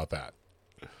sorry about that.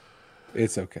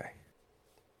 It's okay.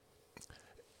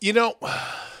 I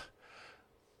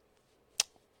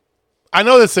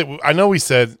know this. I know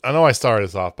I started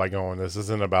this off by going, this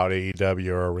isn't about AEW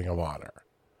or Ring of Honor.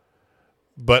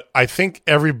 But I think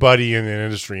everybody in the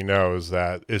industry knows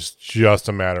that it's just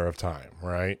a matter of time,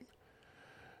 right?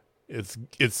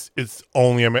 It's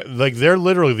only like they're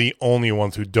literally the only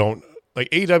ones who don't, like,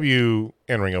 AEW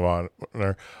and Ring of Honor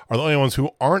are the only ones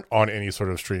who aren't on any sort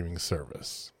of streaming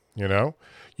service. You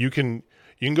can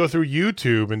go through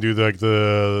YouTube and do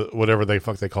the whatever they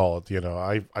call it.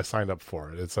 I signed up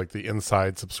for it. It's like the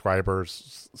inside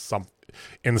subscribers, some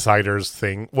insiders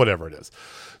thing, whatever it is.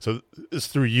 So it's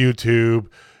through YouTube.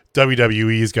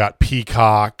 WWE's got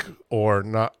Peacock or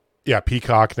not. Yeah,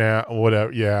 Peacock now,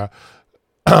 whatever. Yeah.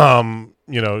 So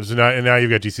now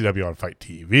you've got GCW on Fight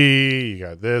TV. You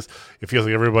got this. It feels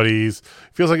like it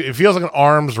feels like an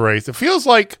arms race. It feels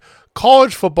like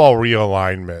college football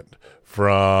realignment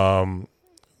from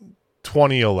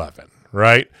 2011,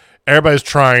 right? Everybody's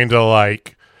trying to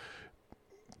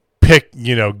pick,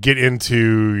 get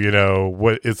into,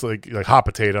 what it's like hot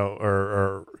potato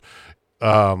or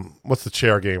what's the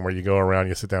chair game where you go around,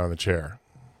 you sit down in the chair?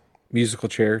 Musical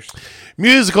chairs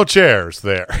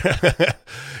there.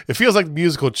 It feels like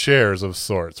musical chairs of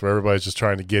sorts where everybody's just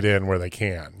trying to get in where they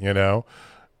can, Yeah.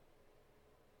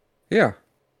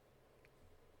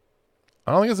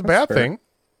 I don't think it's a bad thing.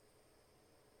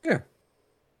 Yeah.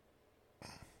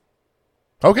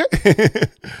 Okay.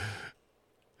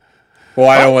 Well,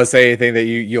 I don't want to say anything that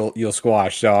you'll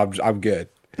squash, so I'm good.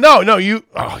 No, you're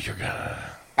gonna.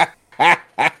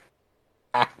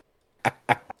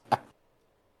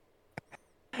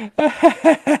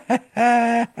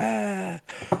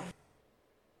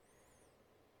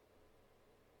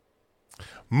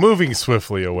 Moving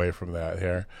swiftly away from that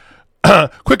here.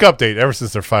 Quick update. Ever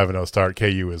since their 5-0 start,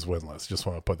 KU is winless. Just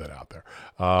want to put that out there.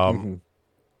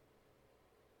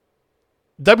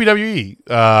 WWE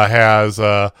has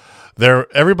their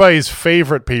everybody's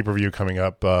favorite pay-per-view coming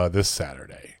up this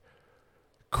Saturday.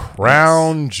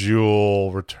 Crown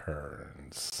Jewel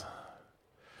returns.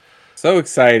 So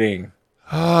exciting.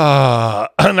 Now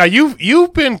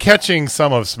you've been catching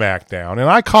some of SmackDown, and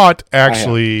I caught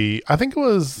actually. I think it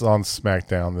was on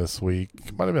SmackDown this week.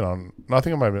 It might have been on. No, I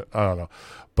think it might have been. I don't know,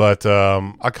 but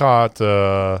I caught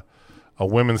a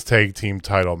women's tag team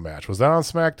title match. Was that on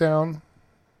SmackDown?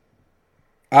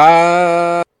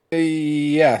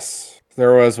 Yes,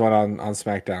 there was one on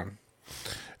SmackDown.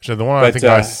 Actually, the one I think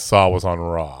I saw was on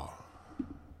Raw.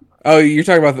 Oh, you're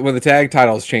talking about when the tag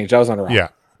titles changed. That was on Raw. Yeah.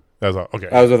 That was okay.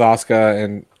 That was with Asuka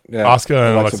and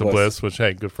Alexa Bliss, which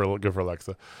hey, good for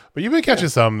Alexa. But you've been catching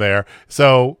some there.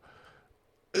 So,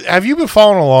 have you been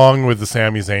following along with the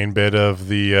Sami Zayn bit of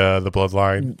the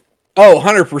Bloodline? Oh,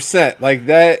 100%. Like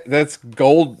that's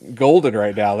golden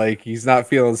right now. Like he's not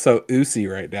feeling so oozy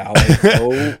right now. Like,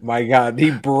 oh my god,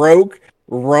 he broke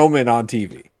Roman on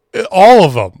TV. All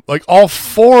of them, like all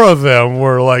four of them,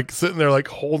 were like sitting there, like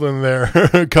holding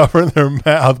their covering their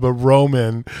mouth, but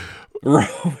Roman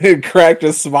cracked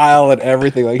a smile and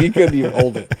everything. Like he couldn't even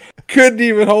hold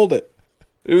it.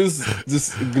 It was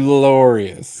just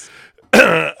glorious.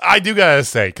 I do gotta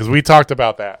say, because we talked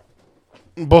about that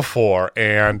before,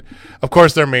 and of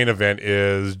course their main event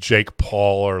is Jake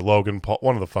Paul or Logan Paul,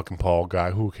 one of the fucking Paul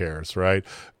guy. Who cares, right?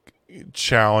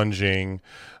 Challenging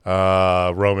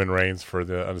Roman Reigns for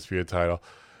the undisputed title.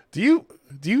 Do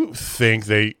you think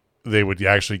they would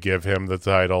actually give him the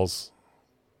titles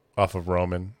off of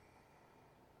Roman?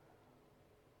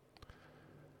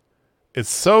 It's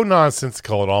so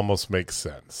nonsensical, it almost makes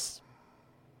sense.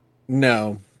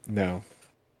 No. I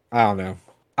don't know.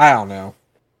 I don't know.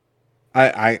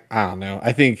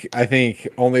 I think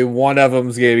only one of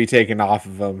them's gonna be taken off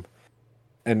of him,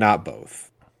 and not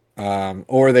both.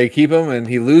 Or they keep him and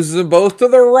he loses them both to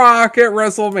The Rock at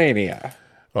WrestleMania.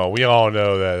 Well, we all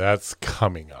know that that's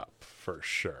coming up for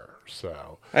sure.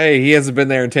 So hey, he hasn't been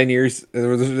there in 10 years.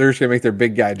 They're just gonna make their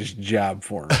big guy just job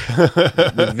for him,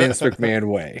 the Vince McMahon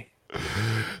way.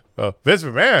 Vince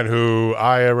McMahon, who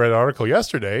I read an article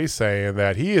yesterday saying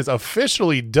that he is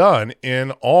officially done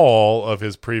in all of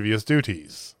his previous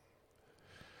duties.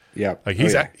 Yeah, like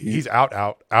he's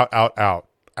out.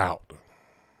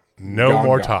 No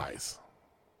more ties.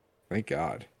 Thank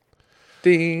God.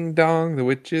 Ding dong, the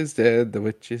witch is dead. The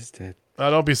witch is dead.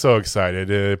 Don't be so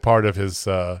excited. Part of his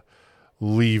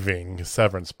leaving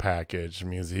severance package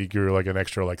means he grew like an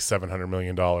extra like $700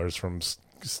 million from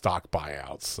stock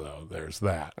buyouts. So there's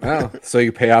that. Oh, so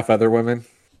you pay off other women?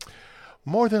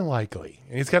 More than likely.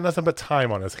 And he's got nothing but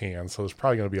time on his hands, so there's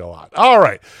probably going to be a lot. All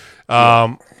right.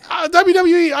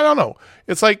 WWE, I don't know.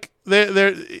 It's like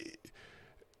they're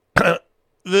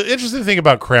the interesting thing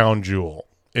about Crown Jewel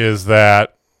is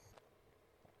that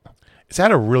it's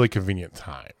at a really convenient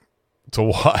time to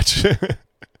watch.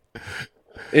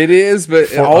 It is,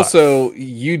 but also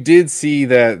you did see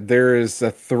that there is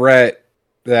a threat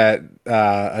that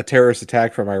a terrorist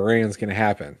attack from Iran is going to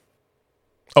happen.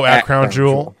 Oh, at Crown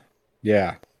Jewel?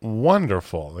 Yeah.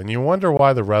 Wonderful. And you wonder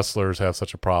why the wrestlers have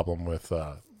such a problem with...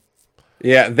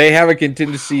 Yeah, they have a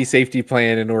contingency safety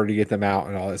plan in order to get them out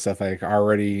and all that stuff, like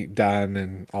already done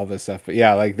and all this stuff. But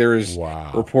yeah, like there's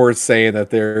reports saying that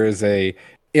there is a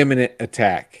imminent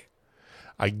attack.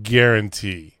 I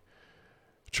guarantee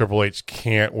Triple H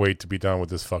can't wait to be done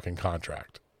with this fucking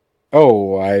contract.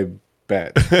 Oh, I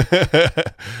bet.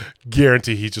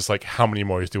 Guarantee he's just like, how many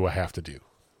more do I have to do?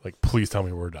 Like, please tell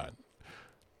me we're done.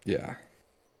 Yeah.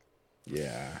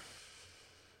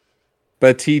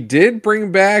 But he did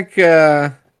bring back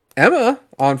Emma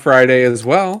on Friday as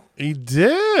well. He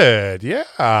did, yeah.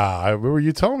 I remember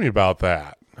you telling me about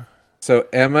that. So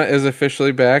Emma is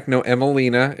officially back. No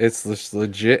Emmalina. It's just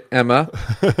legit Emma.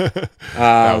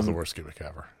 That was the worst gimmick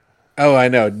ever. Oh, I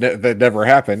know. That never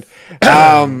happened.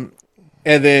 And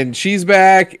then she's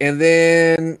back. And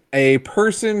then a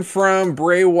person from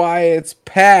Bray Wyatt's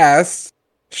past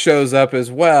shows up as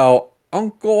well.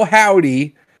 Uncle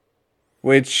Howdy,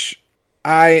 which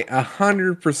I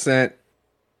 100%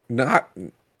 not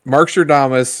Mark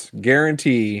Stradamus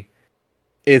guarantee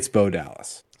it's Bo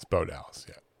Dallas. It's Bo Dallas,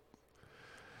 yeah.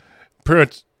 Pretty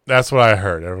much that's what I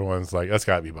heard. Everyone's like, that's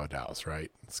gotta be Bo Dallas,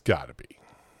 right? It's gotta be.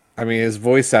 I mean, his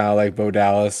voice sounded like Bo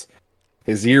Dallas.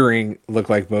 His earring looked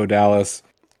like Bo Dallas.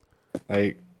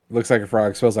 Like, looks like a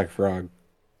frog, smells like a frog.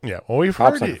 Yeah, well, we've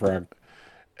Pops heard like a frog.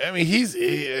 I mean, he's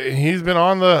been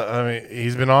on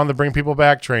the bring people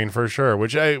back train for sure.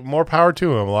 Which more power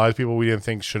to him. A lot of people we didn't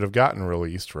think should have gotten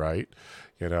released, right?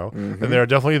 You know, and there are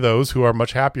definitely those who are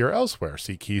much happier elsewhere.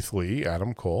 See Keith Lee,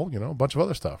 Adam Cole, you know, a bunch of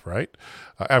other stuff, right?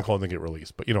 Adam Cole didn't get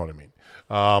released, but you know what I mean.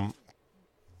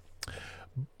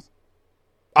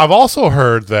 I've also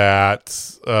heard that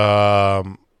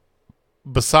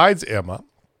besides Emma,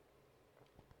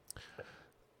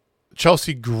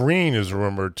 Chelsea Green is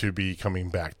rumored to be coming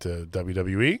back to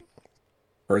WWE.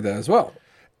 Heard that as well.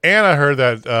 And I heard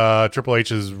that Triple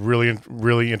H is really,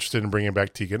 really interested in bringing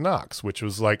back Tegan Knox, which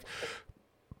was like,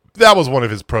 that was one of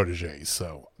his proteges.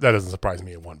 So that doesn't surprise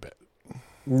me one bit.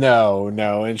 No.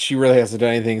 And she really hasn't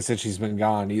done anything since she's been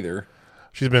gone either.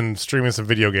 She's been streaming some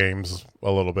video games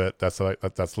a little bit. That's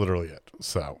literally it.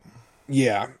 So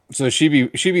yeah, so she'd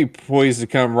be poised to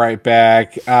come right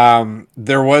back.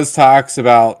 There was talks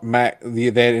about Matt. They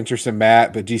had interest in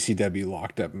Matt, but GCW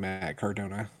locked up Matt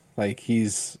Cardona. Like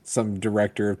he's some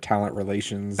director of talent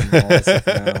relations and all that stuff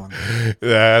now.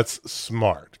 That's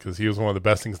smart because he was one of the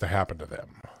best things to happen to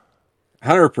them.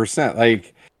 100%.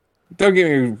 Like, don't get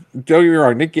me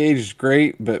wrong. Nick Gage is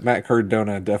great, but Matt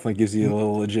Cardona definitely gives you a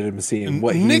little legitimacy in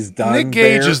what he's done. Nick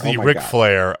Gage is the Ric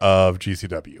Flair of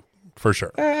GCW for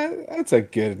sure. That's a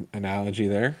good analogy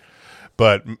there.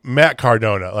 But Matt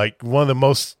Cardona, like one of the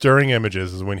most stirring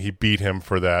images is when he beat him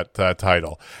for that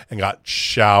title and got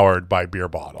showered by beer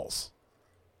bottles.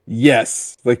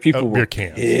 Yes, like people were beer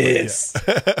cans. pissed.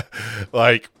 Yeah.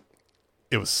 Like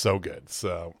it was so good.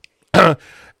 So.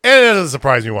 And it doesn't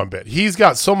surprise me one bit. He's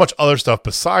got so much other stuff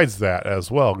besides that as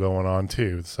well going on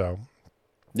too. So,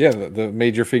 yeah, the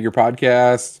Major Figure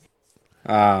podcast,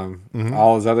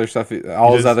 all his other stuff, his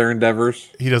other endeavors.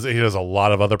 He does a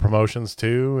lot of other promotions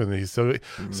too, and he still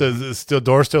says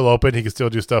door's still open. He can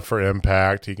still do stuff for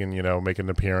Impact. He can make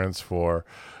an appearance for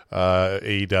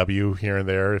AEW here and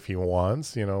there if he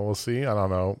wants. We'll see. I don't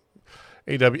know.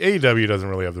 AEW doesn't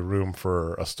really have the room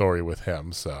for a story with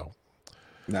him, so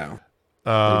no. They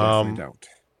definitely don't.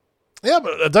 Yeah,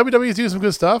 but WWE is doing some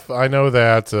good stuff. I know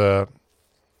that the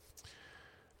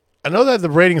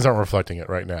ratings aren't reflecting it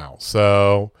right now.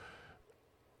 So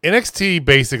NXT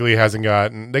basically hasn't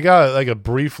gotten. They got like a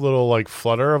brief little like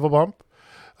flutter of a bump,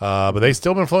 but they've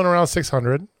still been floating around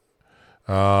 600.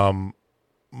 Raw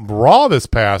this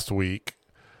past week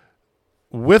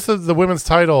with the women's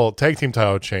tag team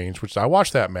title change, which I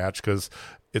watched that match because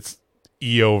it's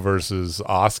Io versus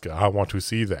Asuka. I want to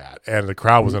see that. And the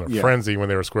crowd was in a frenzy when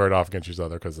they were squared off against each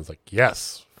other because it's like,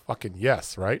 yes, fucking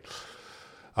yes, right?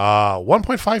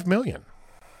 1.5 million.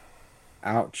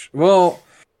 Ouch. Well,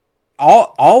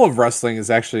 all of wrestling has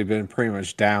actually been pretty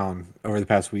much down over the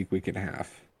past week and a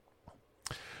half.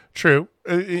 True.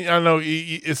 I know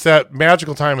it's that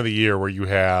magical time of the year where you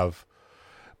have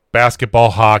basketball,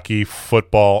 hockey,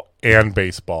 football, and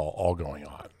baseball all going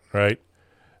on, right?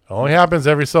 It only happens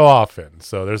every so often,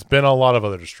 so there's been a lot of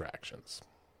other distractions.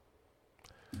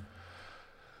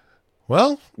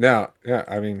 Well, yeah.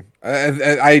 I mean,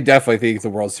 I definitely think the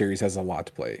World Series has a lot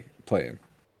to play in.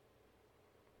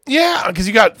 Yeah, because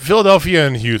you got Philadelphia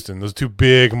and Houston, those two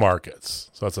big markets.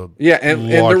 So that's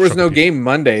and there was no game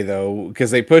Monday though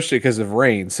because they pushed it because of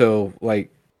rain. So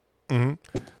like, there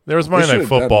was Monday Night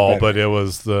Football, but it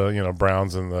was the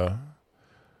Browns and the.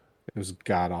 It was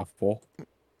god awful.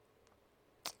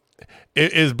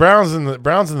 It is Browns and the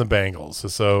Bengals.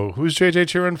 So who's JJ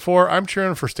cheering for? I'm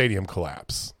cheering for stadium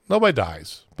collapse. Nobody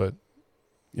dies, but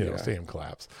stadium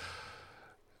collapse.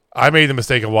 I made the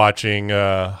mistake of watching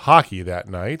hockey that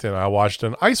night, and I watched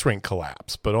an ice rink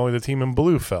collapse, but only the team in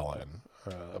blue fell in,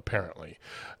 apparently.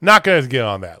 Not going to get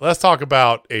on that. Let's talk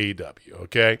about AEW,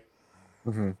 okay?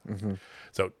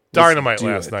 So, Dynamite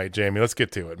last night, Jamie. Let's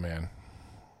get to it, man.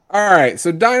 All right,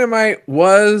 so Dynamite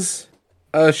was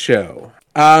a show.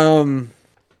 God,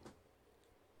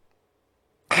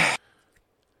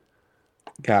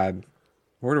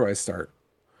 where do I start?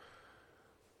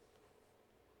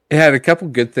 It had a couple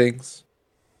good things,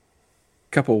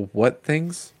 couple what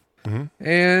things,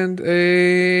 and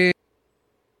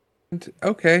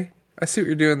okay, I see what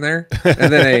you're doing there,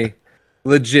 and then a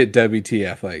legit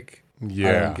WTF. Like, I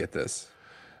don't get this.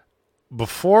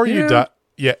 Before you die,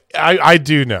 I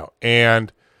do know,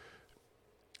 and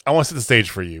I want to set the stage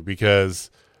for you because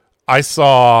I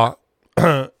saw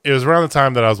it was around the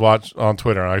time that I was watching on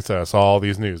Twitter, and like I said, I saw all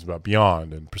these news about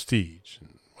Beyond and Prestige and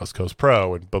West Coast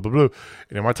Pro and blah blah blah.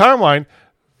 And in my timeline,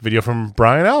 video from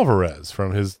Brian Alvarez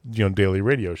from his daily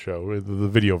radio show, the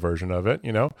video version of it,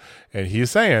 and he's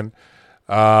saying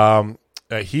that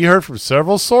he heard from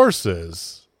several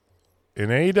sources in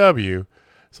AEW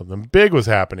something big was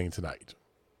happening tonight.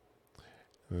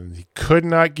 And he could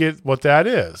not get what that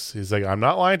is. He's like, I'm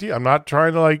not lying to you. I'm not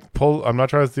trying to I'm not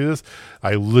trying to do this.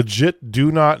 I legit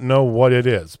do not know what it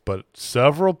is. But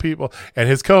several people, and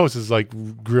his co-host is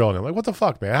like grilling him, like, what the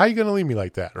fuck, man? How are you going to leave me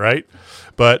like that? Right?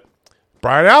 But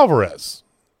Brian Alvarez,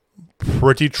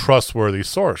 pretty trustworthy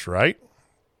source, right?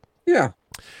 Yeah.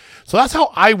 So that's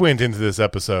how I went into this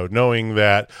episode, knowing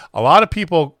that a lot of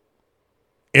people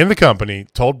in the company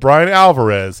told Brian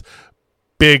Alvarez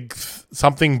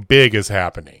something big is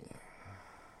happening.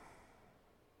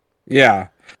 Yeah.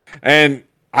 And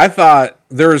I thought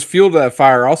there was fuel to that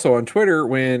fire also on Twitter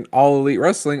when All Elite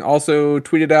Wrestling also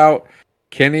tweeted out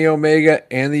Kenny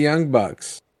Omega and the Young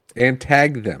Bucks and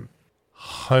tagged them.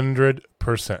 100%.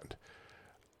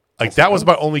 Like, that was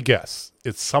my only guess.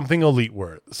 It's something elite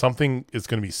word. Something is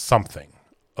going to be something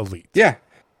elite. Yeah.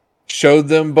 Showed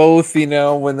them both,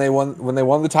 when they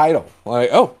won the title.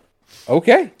 Like, oh,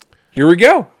 okay. Here we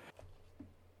go.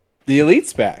 The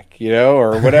Elite's back,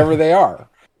 or whatever they are.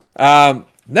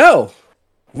 No.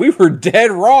 We were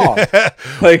dead wrong.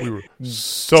 Like, we were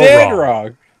so dead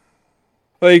wrong.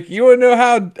 Like, you want to know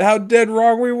how dead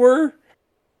wrong we were?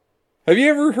 Have you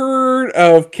ever heard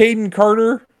of Caden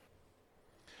Carter?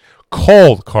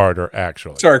 Cole Carter,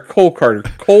 actually. Sorry, Cole Carter.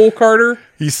 Cole Carter?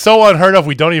 He's so unheard of,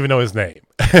 we don't even know his name.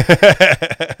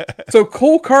 So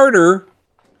Cole Carter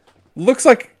looks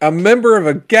like a member of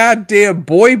a goddamn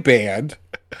boy band.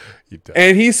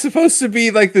 And he's supposed to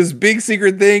be like this big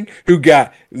secret thing who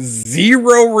got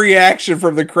zero reaction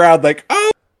from the crowd. Like,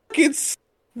 oh, it's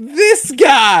this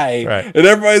guy. Right. And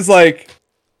everybody's like,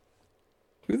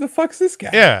 who the fuck's this guy?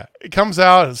 Yeah. It comes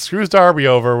out, screws Darby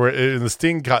over, and the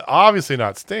Sting got obviously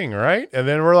not Sting, right? And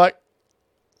then we're like,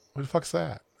 who the fuck's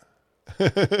that?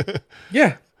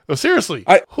 Yeah. Oh, seriously,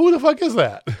 who the fuck is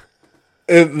that?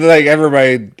 Like,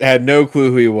 everybody had no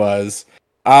clue who he was.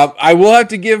 I will have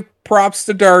to give props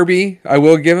to Darby. I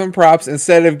will give him props.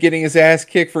 Instead of getting his ass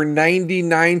kicked for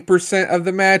 99% of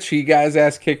the match, he got his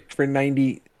ass kicked for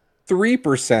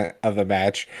 93% of the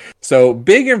match. So,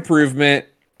 big improvement,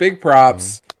 big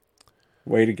props.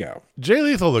 Way to go. Jay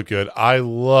Lethal looked good. I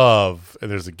love,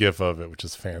 and there's a gif of it, which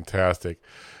is fantastic.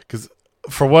 Because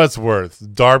for what it's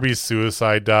worth, Darby's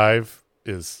suicide dive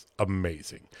is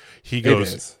amazing. He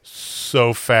goes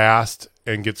so fast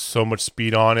and gets so much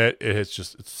speed on it.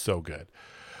 It's so good.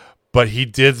 But he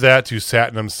did that to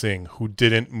Satnam Singh, who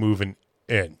didn't move an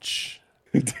inch.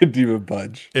 He didn't even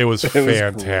budge. It was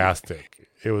fantastic.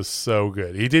 It was so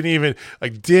good. He didn't even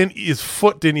his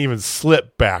foot didn't even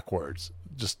slip backwards.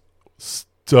 Just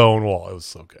stonewall. It was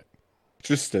so good.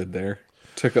 Just stood there.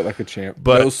 Took it like a champ.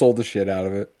 But sold the shit out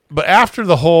of it. But after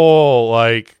the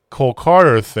whole Cole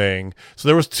Carter thing, so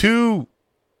there was two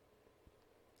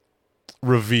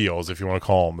reveals, if you want to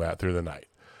call them that, through the night.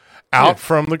 Out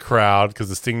from the crowd, because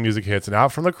the Sting music hits, and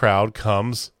out from the crowd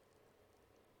comes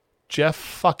Jeff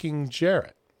fucking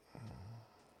Jarrett.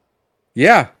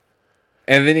 Yeah.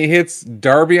 And then he hits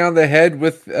Darby on the head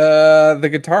with the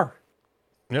guitar.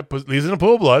 Yep, leaves in a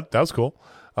pool of blood. That was cool.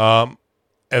 And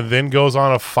then goes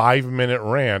on a 5-minute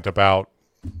rant about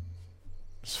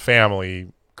his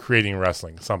family creating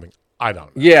wrestling, something. I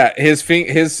don't know. Yeah, his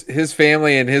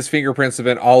family and his fingerprints have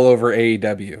been all over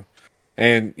AEW.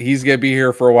 And he's going to be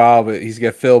here for a while, but he's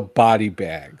going to fill body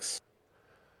bags.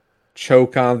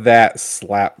 Choke on that,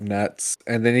 slap nuts.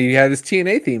 And then he had his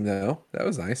TNA theme, though. That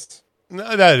was nice.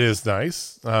 No, that is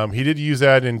nice. He did use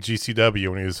that in GCW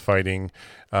when he was fighting.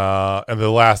 And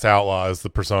the last Outlaw is the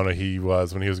persona he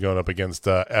was when he was going up against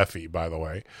Effie, by the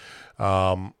way.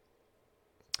 I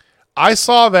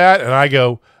saw that, and I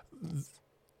go,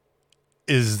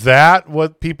 is that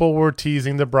what people were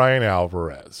teasing to Brian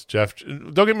Alvarez? Jeff,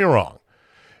 don't get me wrong.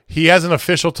 He has an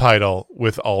official title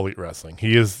with All Elite Wrestling.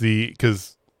 He is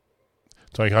because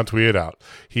Tony Khan tweeted out,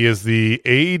 he is the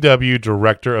AEW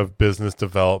Director of Business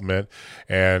Development,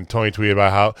 and Tony tweeted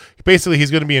about how basically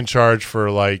he's going to be in charge for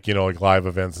like live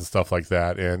events and stuff like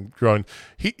that, and growing.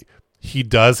 He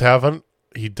does have a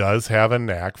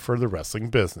knack for the wrestling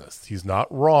business. He's not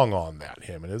wrong on that.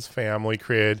 Him and his family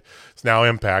created, it's now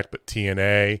Impact, but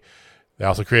TNA. They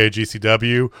also created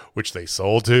GCW, which they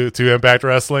sold to Impact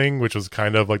Wrestling, which was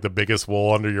kind of like the biggest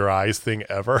wool under your eyes thing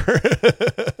ever.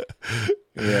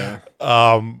 Yeah.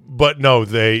 But no,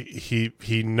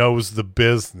 he knows the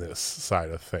business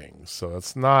side of things. So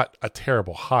it's not a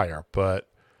terrible hire, but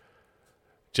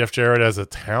Jeff Jarrett as a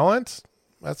talent,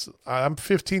 I'm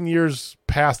 15 years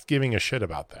past giving a shit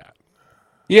about that.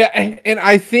 Yeah, and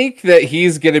I think that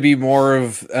he's going to be more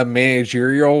of a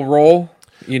managerial role,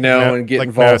 and get like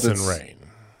involved Madison Rain.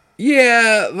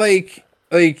 Yeah, like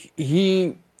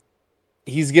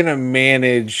he's going to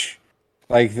manage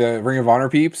like the Ring of Honor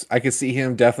peeps, I could see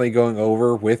him definitely going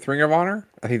over with Ring of Honor.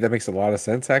 I think that makes a lot of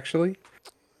sense, actually.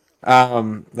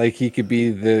 Like he could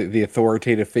be the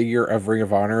authoritative figure of Ring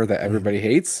of Honor that everybody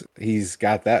hates. He's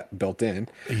got that built in.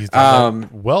 He's done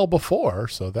that well before,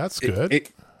 so that's good.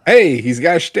 Hey, he's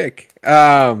got a shtick.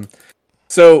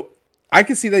 So I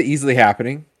could see that easily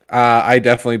happening. I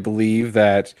definitely believe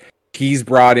that he's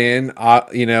brought in,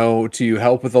 to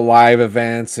help with the live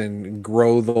events and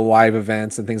grow the live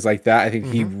events and things like that. I think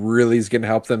he really is going to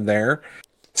help them there.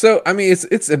 So, I mean,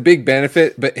 it's a big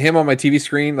benefit, but him on my TV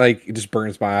screen, like, it just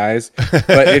burns my eyes.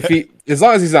 But as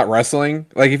long as he's not wrestling,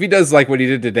 like, if he does like what he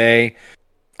did today,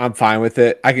 I'm fine with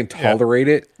it. I can tolerate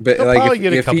it. But he'll like, probably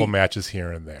get a couple matches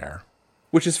here and there,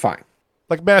 which is fine.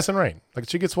 Like Madison Rain, like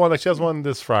she gets one, like she has one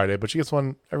this Friday, but she gets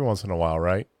one every once in a while,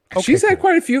 right? Okay, she's had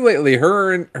quite a few lately.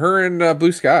 Her and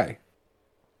Blue Sky,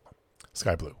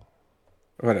 Sky Blue,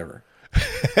 whatever.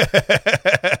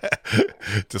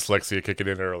 Dyslexia kicking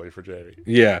in early for Jamie.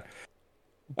 Yeah.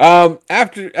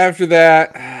 After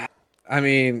that, I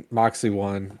mean, Moxley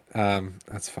won.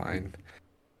 That's fine.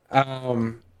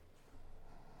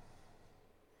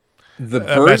 The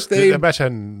birthday match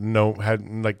had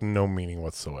no meaning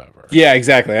whatsoever. Yeah,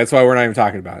 exactly. That's why we're not even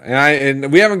talking about it.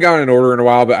 And we haven't gone in order in a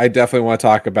while, but I definitely want to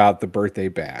talk about the birthday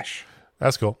bash.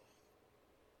 That's cool.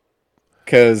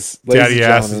 Because Daddy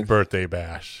Ass's birthday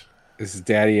bash. This is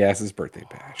Daddy Ass's birthday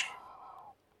bash.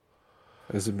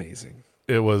 It was amazing.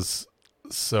 It was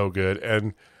so good.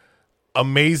 And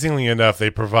amazingly enough, they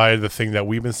provided the thing that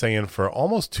we've been saying for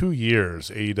almost 2 years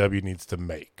AEW needs to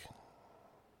make.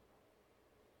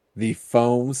 The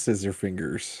foam scissor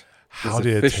fingers. How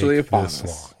did it take this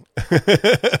long?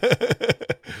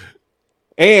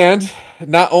 And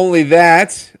not only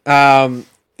that,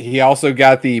 he also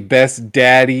got the best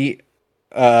daddy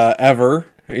ever.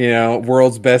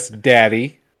 World's best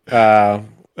daddy. That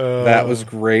was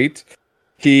great.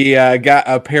 He got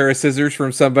a pair of scissors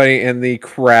from somebody in the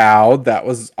crowd. That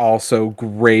was also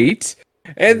great.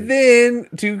 And then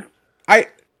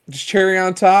just cherry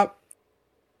on top,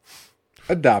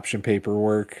 adoption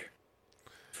paperwork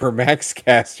for Max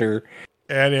Caster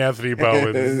and Anthony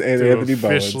Bowens and Anthony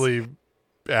officially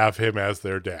have him as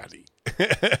their daddy.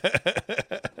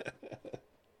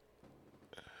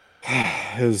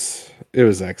 It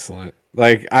was excellent.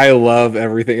 Like, I love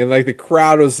everything, and like the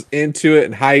crowd was into it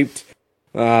and hyped.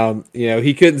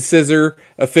 He couldn't scissor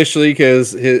officially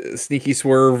because his sneaky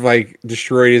swerve like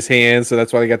destroyed his hand, so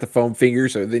that's why he got the foam finger,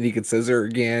 so then he could scissor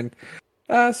again.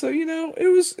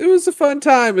 It was a fun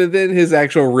time, and then his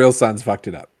actual real sons fucked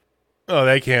it up. Oh,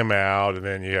 they came out, and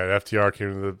then you had FTR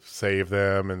came to save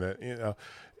them, and then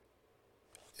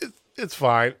it's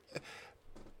fine.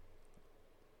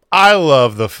 I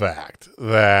love the fact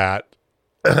that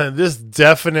this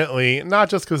definitely, not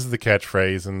just because of the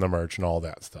catchphrase and the merch and all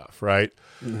that stuff, right?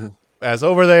 Mm-hmm. As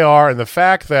over they are, and the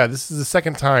fact that this is the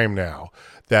second time now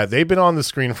that they've been on the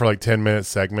screen for like 10-minute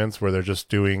segments where they're just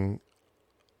doing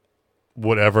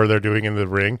whatever they're doing in the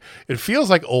ring. It feels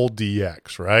like old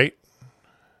DX, right?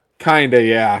 Kinda,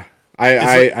 yeah.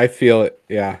 I feel it,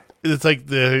 yeah. It's like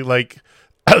the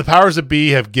powers that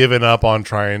be have given up on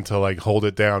trying to like hold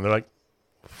it down. They're like,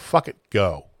 fuck it,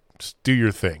 go. Just do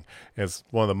your thing. And it's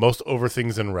one of the most over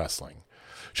things in wrestling.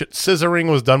 Shit,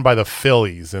 scissoring was done by the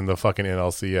Phillies in the fucking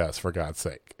NLCS, for God's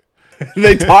sake.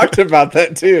 They talked about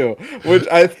that too, which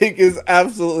I think is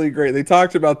absolutely great. They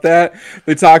talked about that.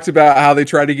 They talked about how they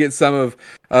tried to get some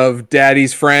of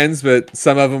Daddy's friends, but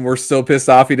some of them were still pissed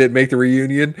off he didn't make the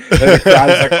reunion. And the crowd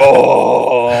was like,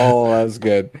 "Oh, that was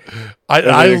good."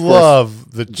 I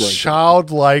love the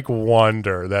childlike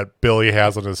wonder that Billy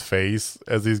has on his face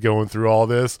as he's going through all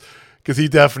this. Because he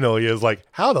definitely is like,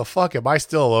 how the fuck am I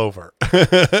still over?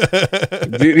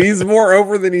 Dude, he's more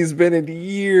over than he's been in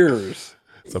years.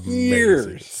 It's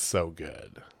amazing. It's so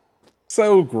good.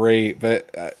 So great. But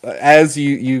as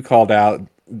you called out,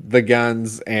 the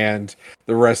Guns and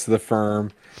the rest of the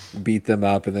firm beat them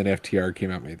up, and then FTR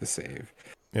came out and made the save.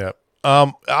 Yep.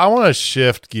 I want to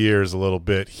shift gears a little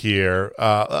bit here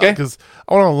because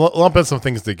I want to lump in some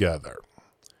things together.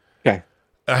 Okay.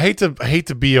 I hate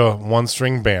to be a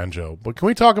one-string banjo, but can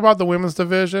we talk about the women's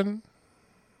division?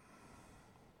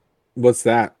 What's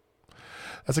that?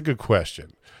 That's a good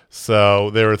question. So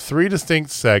there are 3 distinct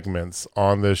segments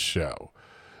on this show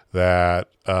that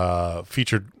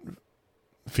featured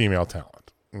female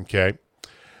talent. Okay.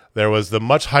 There was the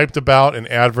much hyped about and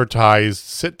advertised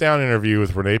sit-down interview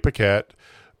with Renee Paquette,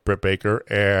 Britt Baker,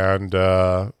 and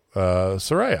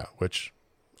Saraya, which,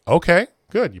 okay,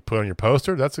 good. You put on your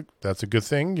poster. That's a good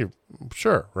thing. You're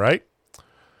sure, right?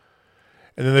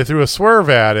 And then they threw a swerve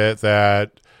at it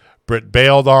that Britt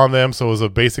bailed on them, so it was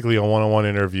basically a one-on-one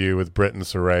interview with Britt and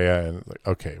Saraya, and like,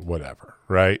 okay, whatever,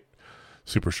 right?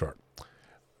 Super short.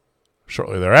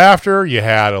 Shortly thereafter, you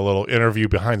had a little interview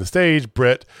behind the stage,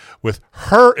 Britt with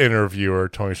her interviewer,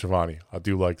 Tony Schiavone. I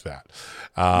do like that.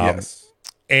 Yes.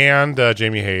 And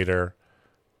Jamie Hayter.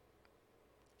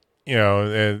 You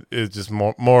know, it's just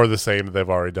more of the same that they've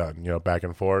already done, you know, back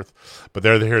and forth. But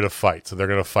they're here to fight. So they're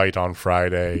going to fight on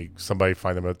Friday. Somebody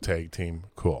find them a tag team.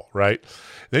 Cool, right?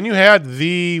 Then you had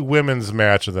the women's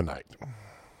match of the night.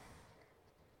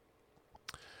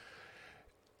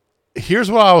 Here's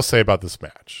what I will say about this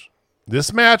match.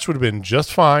 This match would have been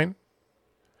just fine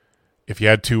if you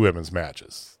had two women's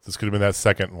matches. This could have been that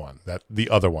second one, the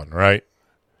other one, right?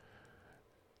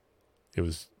 It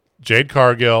was Jade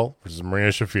Cargill versus Marina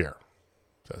Shafir.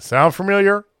 Does that sound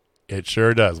familiar? It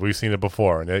sure does. We've seen it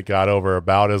before, and it got over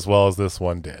about as well as this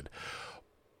one did.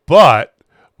 But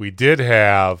we did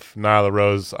have Nyla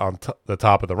Rose on the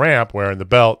top of the ramp wearing the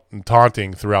belt and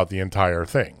taunting throughout the entire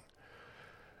thing.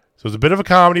 So it was a bit of a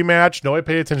comedy match. Nobody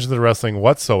paid attention to the wrestling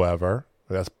whatsoever.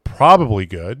 But that's probably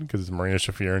good because it's Marina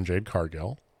Shafir and Jade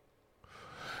Cargill.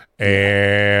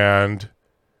 And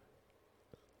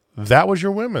that was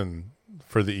your women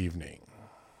for the evening.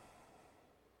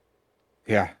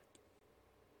 Yeah.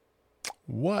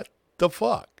 What the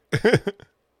fuck?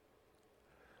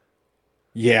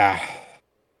 Yeah.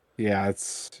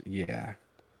 It's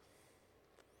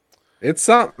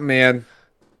something, man.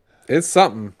 It's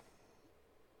something.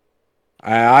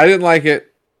 I didn't like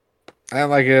it. I didn't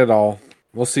like it at all.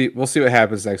 We'll see what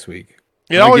happens next week.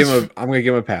 I'm gonna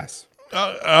give him a pass.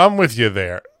 I'm with you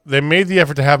there. They made the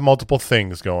effort to have multiple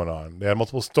things going on. They had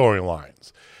multiple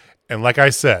storylines. And like I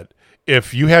said,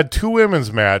 if you had two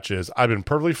women's matches, I'd been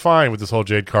perfectly fine with this whole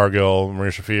Jade Cargill,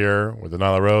 Maria Shafir, with the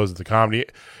Nyla Rose, the comedy.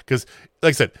 Because, like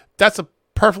I said, that's a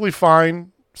perfectly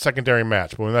fine secondary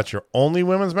match. But when that's your only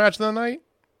women's match of the night,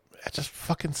 that just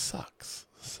fucking sucks.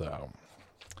 So,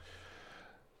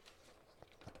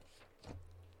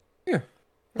 yeah.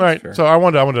 All right. Fair. So I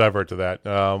wanted to divert to that.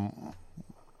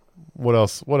 What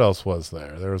else was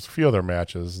there? There was a few other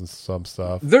matches and some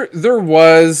stuff. There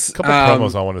was A couple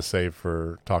promos I want to save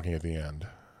for talking at the end.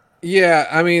 Yeah,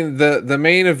 I mean the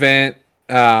main event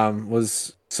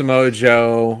was Samoa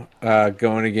Joe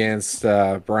going against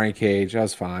Brian Cage. That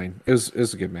was fine. It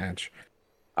was a good match.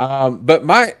 But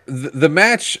the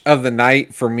match of the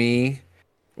night for me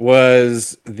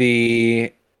was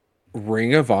the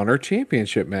Ring of Honor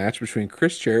Championship match between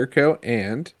Chris Jericho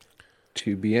and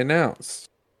To Be Announced.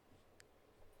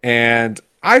 And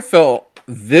I felt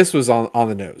this was on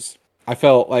the nose. I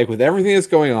felt like with everything that's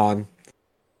going on,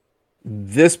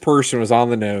 this person was on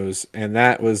the nose, and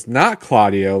that was not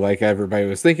Claudio like everybody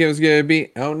was thinking it was going to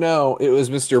be. Oh no, it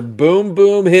was Mr. Boom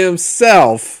Boom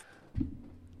himself.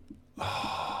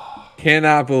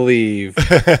 Cannot believe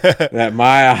that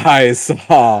my eyes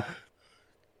saw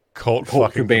Colt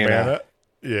fucking Cabana.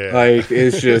 Yeah. Like,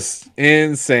 it's just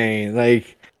insane.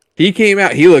 Like, he came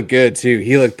out, he looked good too.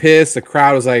 He looked pissed. The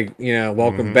crowd was like,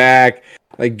 welcome back,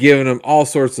 like giving him all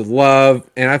sorts of love.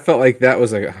 And I felt like that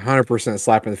was like 100%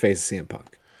 slap in the face of CM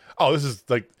Punk. Oh, this is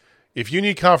like, if you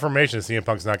need confirmation that CM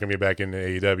Punk's not going to be back in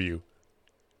AEW,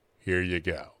 here you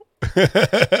go.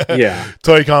 Yeah.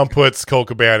 Tony Khan puts Colt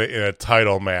Cabana in a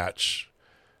title match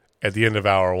at the end of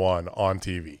hour one on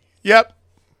TV. Yep.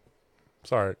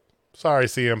 Sorry,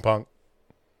 CM Punk.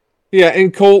 Yeah,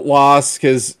 and Colt lost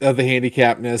because of the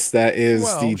handicapness that is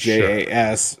the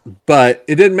JAS. Sure. But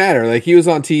it didn't matter. Like, he was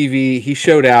on TV. He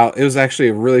showed out. It was actually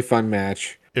a really fun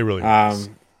match. It really was.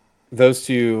 Those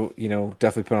two,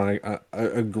 definitely put on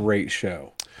a great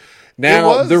show.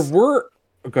 Now, there were...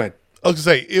 Oh, go ahead. I was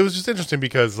going to say, it was just interesting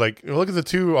because, like, look at the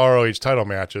two ROH title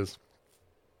matches.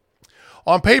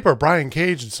 On paper, Brian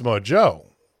Cage and Samoa Joe.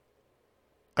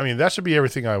 I mean, that should be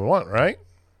everything I want, right?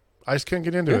 I just couldn't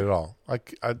get into it at all.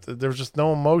 Like, there was just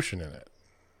no emotion in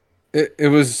it. It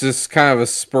was just kind of a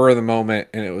spur of the moment,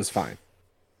 and it was fine.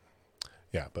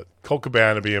 Yeah, but Colt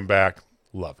Cabana being back,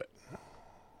 love it.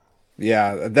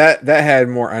 Yeah, that had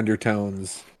more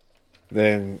undertones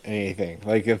than anything.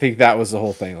 Like, I think that was the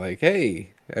whole thing. Like,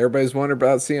 hey, everybody's wondering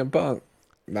about CM Punk.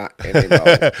 Not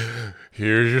anybody.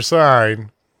 Here's your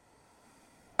sign.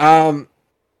 The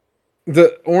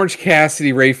Orange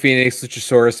Cassidy, Rey Fenix,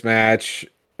 Luchasaurus match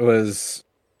was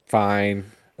fine.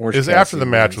 After the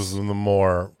match was the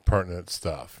more pertinent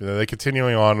stuff. They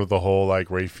continuing on with the whole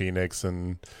like Rey Fenix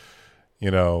and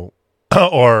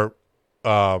or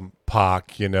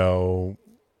Pac,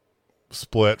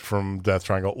 split from Death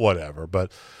Triangle, whatever.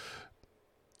 But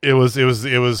it was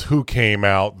who came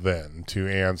out then to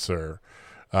answer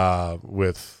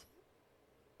with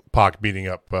Pac beating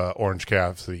up Orange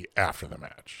Cassidy after the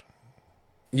match.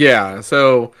 Yeah,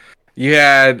 so you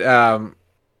had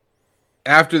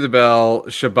after the bell,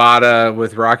 Shibata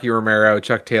with Rocky Romero,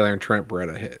 Chuck Taylor, and Trent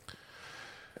Beretta hit.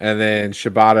 And then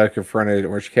Shibata confronted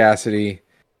Orange Cassidy,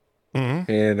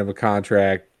 handed him a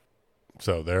contract.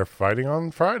 So they're fighting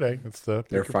on Friday.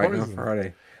 They're fighting on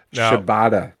Friday. Now,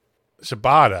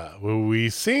 Shibata, who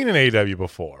we've seen in AEW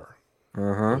before. It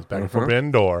was back in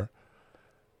Forbidden Door.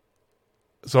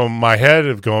 So my head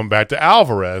of going back to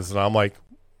Alvarez, and I'm like,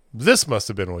 this must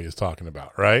have been what he was talking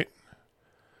about, right?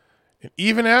 And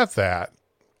even at that,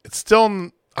 it's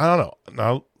still, I don't know.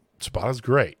 Now, Shibata's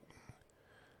great.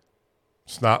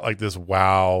 It's not like this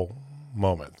wow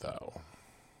moment, though.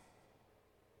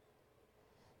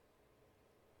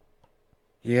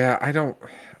 Yeah,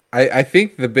 I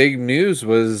think the big news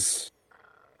was,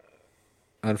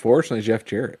 unfortunately, Jeff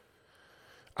Jarrett.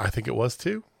 I think it was,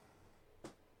 too.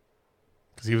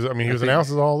 Because he was announced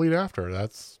as All Elite after.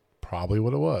 That's probably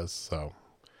what it was. So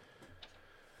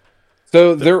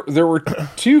there were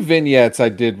two vignettes I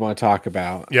did want to talk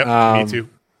about. Yep, me too.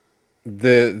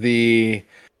 The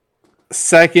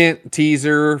second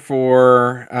teaser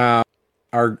for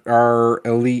our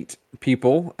elite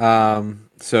people.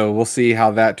 So we'll see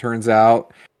how that turns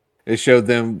out. It showed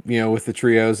them, with the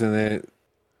trios, and then it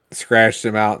scratched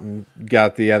them out and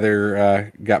got the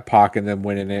other, got Pac and them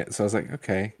winning it. So I was like,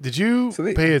 okay. Did you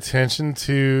pay attention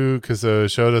to, because it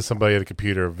showed us somebody at a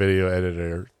computer, video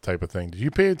editor type of thing. Did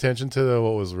you pay attention to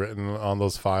what was written on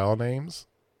those file names?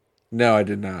 No, I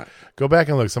did not. Go back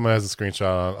and look. Someone has a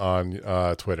screenshot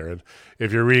on Twitter. And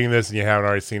if you're reading this and you haven't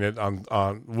already seen it,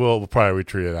 we'll probably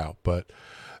retweet it out. But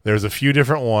there's a few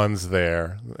different ones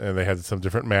there, and they had some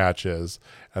different matches.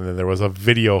 And then there was a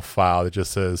video file that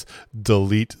just says,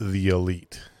 delete the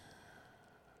elite.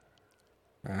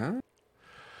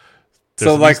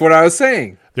 So like what I was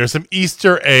saying. There's some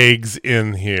Easter eggs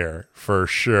in here, for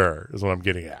sure, is what I'm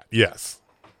getting at. Yes.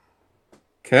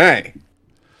 Okay.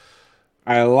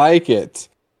 I like it.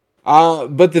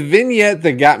 But the vignette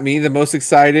that got me the most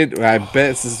excited, I bet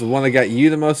this is the one that got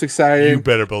you the most excited. You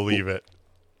better believe it.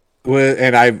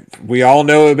 We all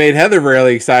know it made Heather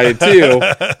really excited too.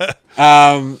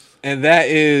 And that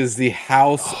is the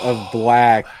House of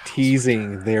Black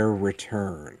teasing their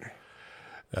return.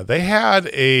 Now, they had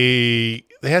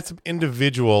some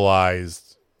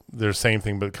individualized, their same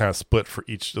thing, but kind of split for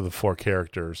each of the four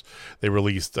characters. They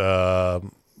released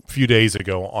few days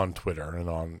ago on Twitter and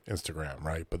on Instagram,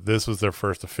 right? But this was their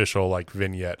first official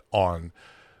vignette on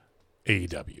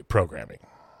AEW programming.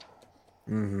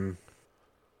 Mm-hmm.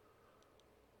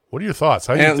 What are your thoughts?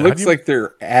 It looks like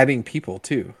they're adding people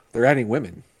too. They're adding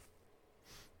women.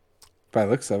 By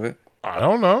the looks of it. I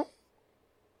don't know.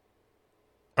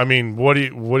 I mean, what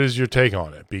is your take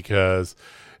on it? Because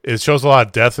it shows a lot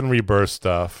of death and rebirth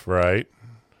stuff, right?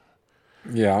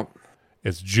 Yeah.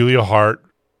 It's Julia Hart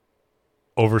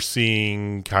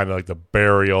overseeing kind of like the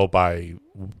burial by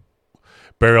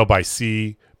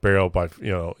sea, burial by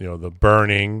the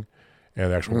burning,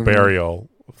 and the actual burial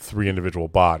of three individual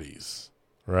bodies,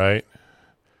 right?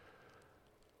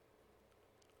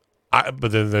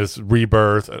 But then there's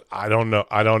rebirth. I don't know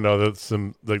that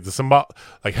some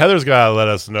Heather's gotta let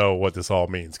us know what this all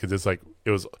means, because it's I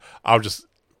was just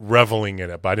reveling in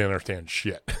it, but I didn't understand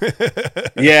shit.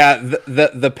 Yeah,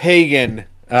 the pagan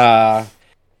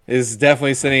is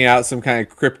definitely sending out some kind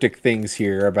of cryptic things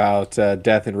here about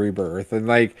death and rebirth, and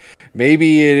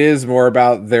maybe it is more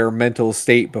about their mental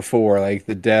state before,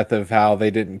 the death of how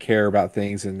they didn't care about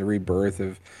things, and the rebirth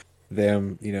of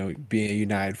them, being a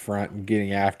united front and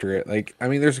getting after it.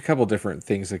 There's a couple different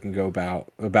things that can go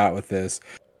about with this.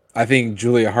 I think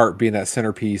Julia Hart being that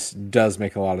centerpiece does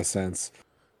make a lot of sense.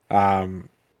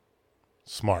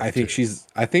 Smart. I think she's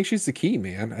the key,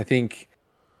 man. I think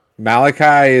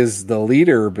Malachi is the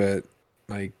leader, but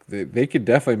they could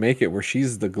definitely make it where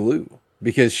she's the glue,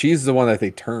 because she's the one that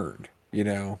they turned,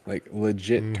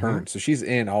 legit turned. So she's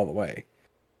in all the way,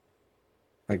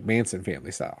 like Manson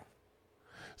family style.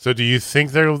 So do you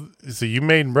think so you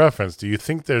made reference, do you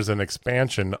think there's an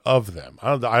expansion of them?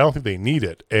 I don't think they need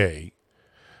it,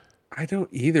 I don't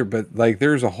either, but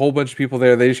there's a whole bunch of people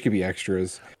there. They just could be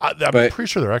extras. I'm pretty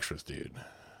sure they're extras, dude.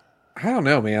 I don't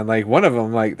know, man. One of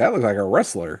them, that looked like a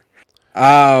wrestler.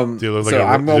 I'm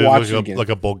gonna watch it again. Like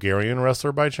a Bulgarian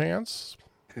wrestler by chance?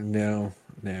 No.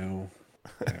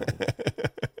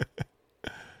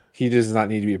 He does not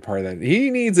need to be a part of that.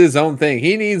 He needs his own thing.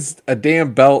 He needs a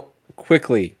damn belt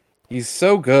quickly. He's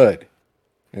so good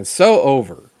and so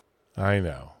over. I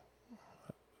know.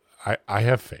 I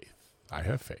have faith.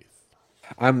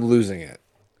 I'm losing it.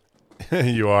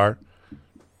 You are?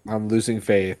 I'm losing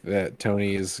faith that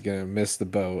Tony is gonna miss the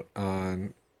boat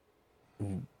on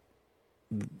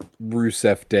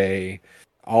Rusev Day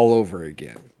all over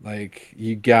again. Like,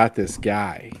 you got this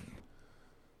guy.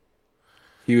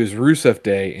 He was Rusev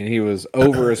Day, and he was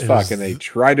over as fuck, and they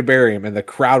tried to bury him, and the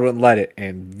crowd wouldn't let it,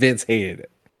 and Vince hated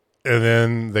it. And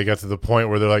then they got to the point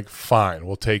where they're like, fine,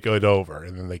 we'll take it over.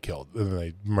 And then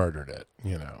they murdered it,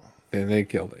 you know. And they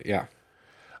killed it, yeah.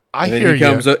 I hear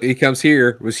you. He comes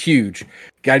here, was huge,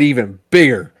 got even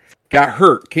bigger, got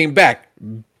hurt, came back,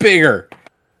 bigger,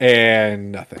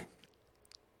 and nothing.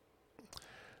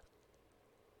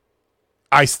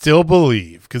 I still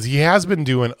believe, because he has been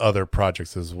doing other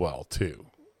projects as well, too,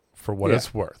 for what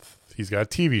it's worth. He's got a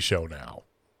TV show now.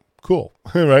 Cool,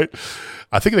 right?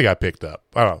 I think they got picked up.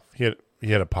 I don't know.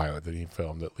 He had a pilot that he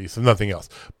filmed, at least, and nothing else.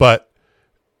 But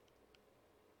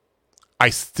I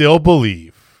still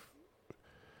believe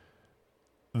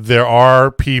there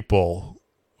are people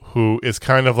who is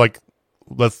kind of like,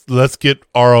 let's get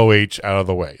ROH out of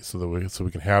the way so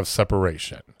we can have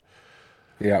separation.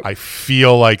 Yeah, I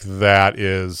feel like that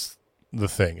is the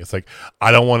thing. It's like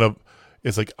I don't want to.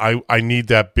 It's like I need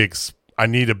that big. I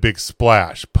need a big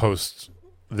splash post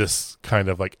this kind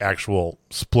of like actual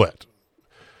split.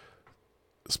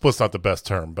 Split's not the best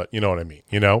term, but you know what I mean.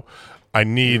 You know, I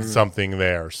need something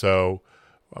there, so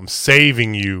I'm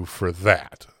saving you for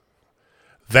that.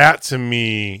 That to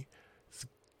me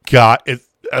got it.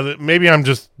 Maybe I'm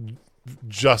just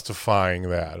justifying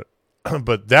that,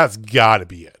 but that's got to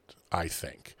be it. I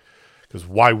think, because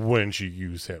why wouldn't you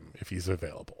use him if he's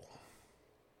available?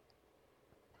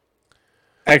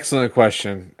 Excellent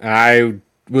question. I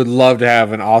would love to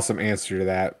have an awesome answer to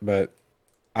that, but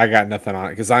I got nothing on it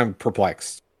because I'm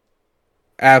perplexed.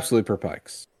 Absolutely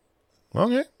perplexed.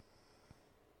 Okay.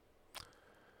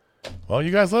 Well,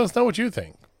 you guys let us know what you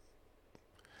think.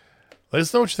 Let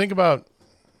us know what you think about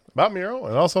Miro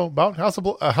and also about House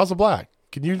of Black.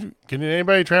 Can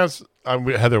anybody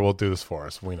Heather will do this for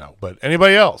us, we know. But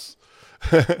anybody else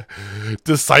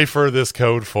decipher this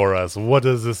code for us? What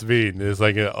does this mean? It's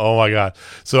like, oh my God.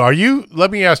 So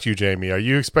let me ask you, Jamie, are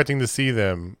you expecting to see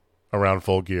them around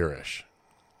Full Gear-ish?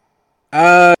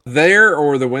 There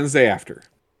or the Wednesday after.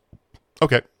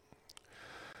 Okay.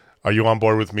 Are you on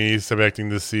board with me expecting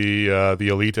to see the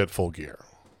Elite at Full Gear?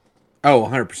 Oh,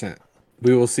 100%.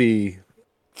 We will see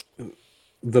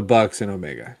the Bucks and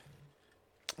Omega.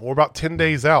 We're about 10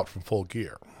 days out from Full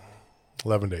Gear.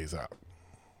 11 days out.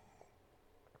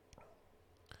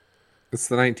 It's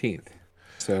the 19th.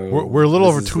 So we're a little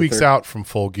over 2 weeks out from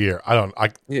Full Gear.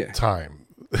 Time.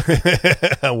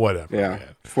 Whatever. Yeah.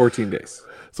 Man. 14 days.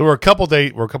 So we're a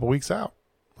couple weeks out.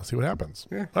 Let's see what happens.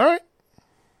 Yeah. All right.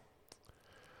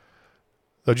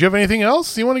 So do you have anything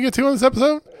else you want to get to on this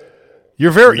episode? You're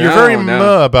very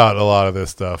meh about a lot of this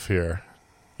stuff here.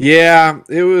 Yeah,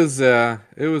 it was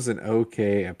an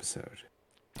okay episode.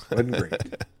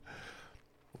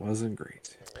 Wasn't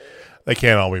great. They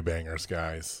can't all be bangers,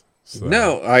 guys. So.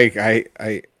 No,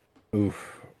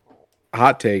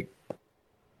 hot take.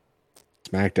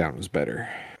 SmackDown was better.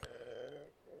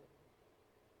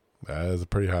 That is a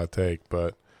pretty hot take,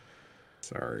 but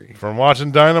sorry. From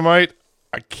watching Dynamite,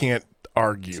 I can't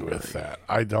argue with that.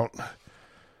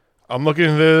 I'm looking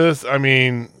at this. I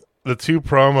mean, the two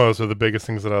promos are the biggest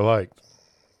things that I liked.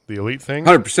 The Elite thing.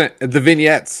 100%. The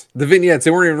vignettes. They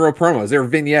weren't even real promos. They were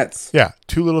vignettes. Yeah,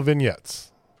 two little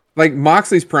vignettes. Like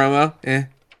Moxley's promo,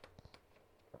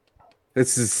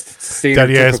 It's just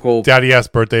standard typical. Daddy Ass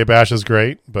Birthday Bash is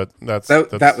great, but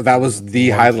that was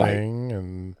the highlight.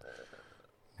 And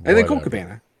then Colt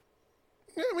Cabana.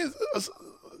 Yeah, I mean,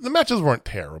 the matches weren't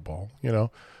terrible. You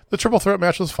know, the triple threat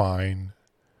match was fine.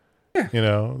 Yeah. You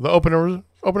know, the opener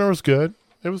was good.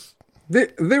 It was.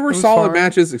 They were solid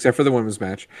matches, except for the women's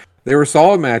match. They were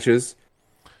solid matches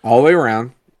all the way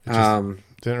around. Didn't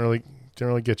really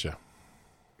get you.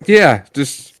 Yeah,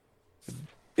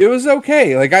 it was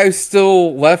okay. Like, I was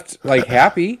still left like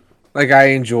happy. Like,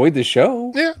 I enjoyed the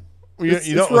show. Yeah,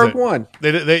 it's Rogue One.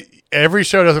 Every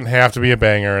show doesn't have to be a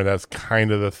banger, and that's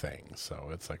kind of the thing. So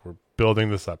it's like we're building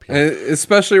this up here, and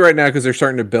especially right now because they're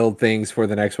starting to build things for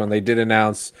the next one. They did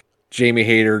announce Jamie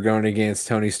Hayter going against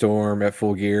Toni Storm at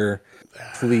Full Gear.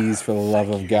 Please, for the love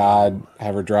of God,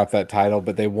 have her drop that title,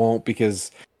 but they won't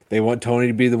because they want Tony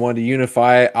to be the one to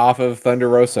unify it off of Thunder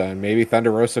Rosa, and maybe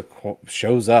Thunder Rosa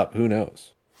shows up. Who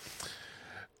knows?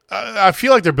 I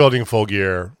feel like they're building Full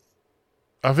Gear.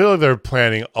 I feel like they're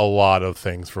planning a lot of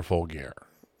things for Full Gear,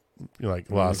 like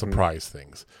a lot of surprise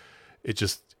things.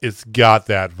 It's got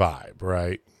that vibe,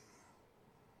 right?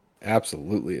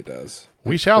 Absolutely, it does.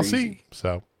 We shall see.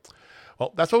 So,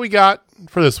 well, that's what we got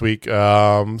for this week.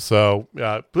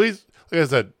 Please like I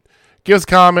said, give us a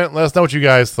comment. Let us know what you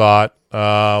guys thought.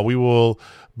 We will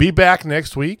be back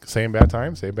next week. Same bad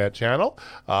time, same bad channel.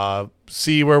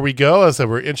 See where we go. As I said,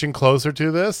 we're inching closer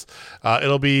to this.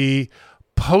 It'll be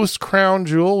post Crown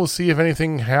Jewel. We'll see if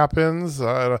anything happens.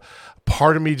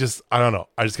 Part of me just, I don't know.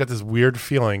 I just got this weird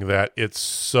feeling that it's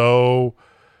so,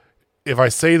 if I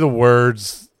say the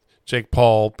words, Jake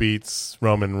Paul beats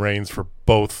Roman Reigns for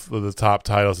both of the top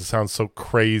titles, it sounds so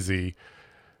crazy.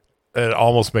 It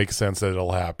almost makes sense that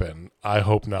it'll happen. I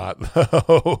hope not,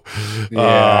 though.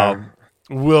 Yeah.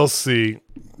 We'll see.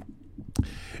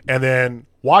 And then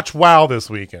watch WoW this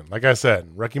weekend. Like I said,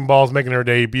 Wrecking Ball's making her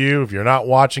debut. If you're not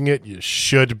watching it, you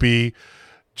should be.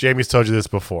 Jamie's told you this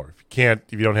before. If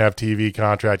you don't have TV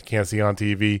contract, you can't see on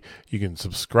TV, you can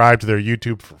subscribe to their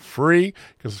YouTube for free. You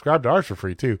can subscribe to ours for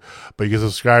free too, but you can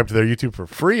subscribe to their YouTube for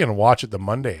free and watch it the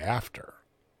Monday after.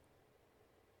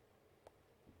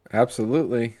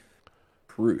 Absolutely.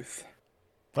 Truth.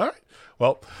 All right.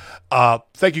 Well,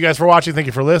 thank you guys for watching. Thank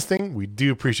you for listening. We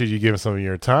do appreciate you giving some of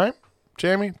your time.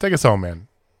 Jamie, take us home, man.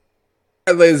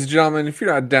 All right, ladies and gentlemen, if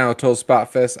you're not down with Total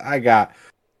Spot Fest, I got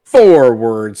 4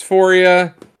 words for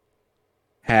you.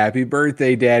 Happy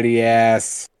birthday, daddy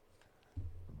ass.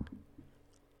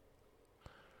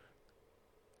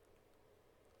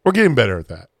 We're getting better at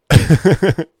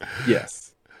that.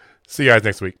 Yes. See you guys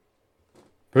next week.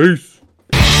 Peace.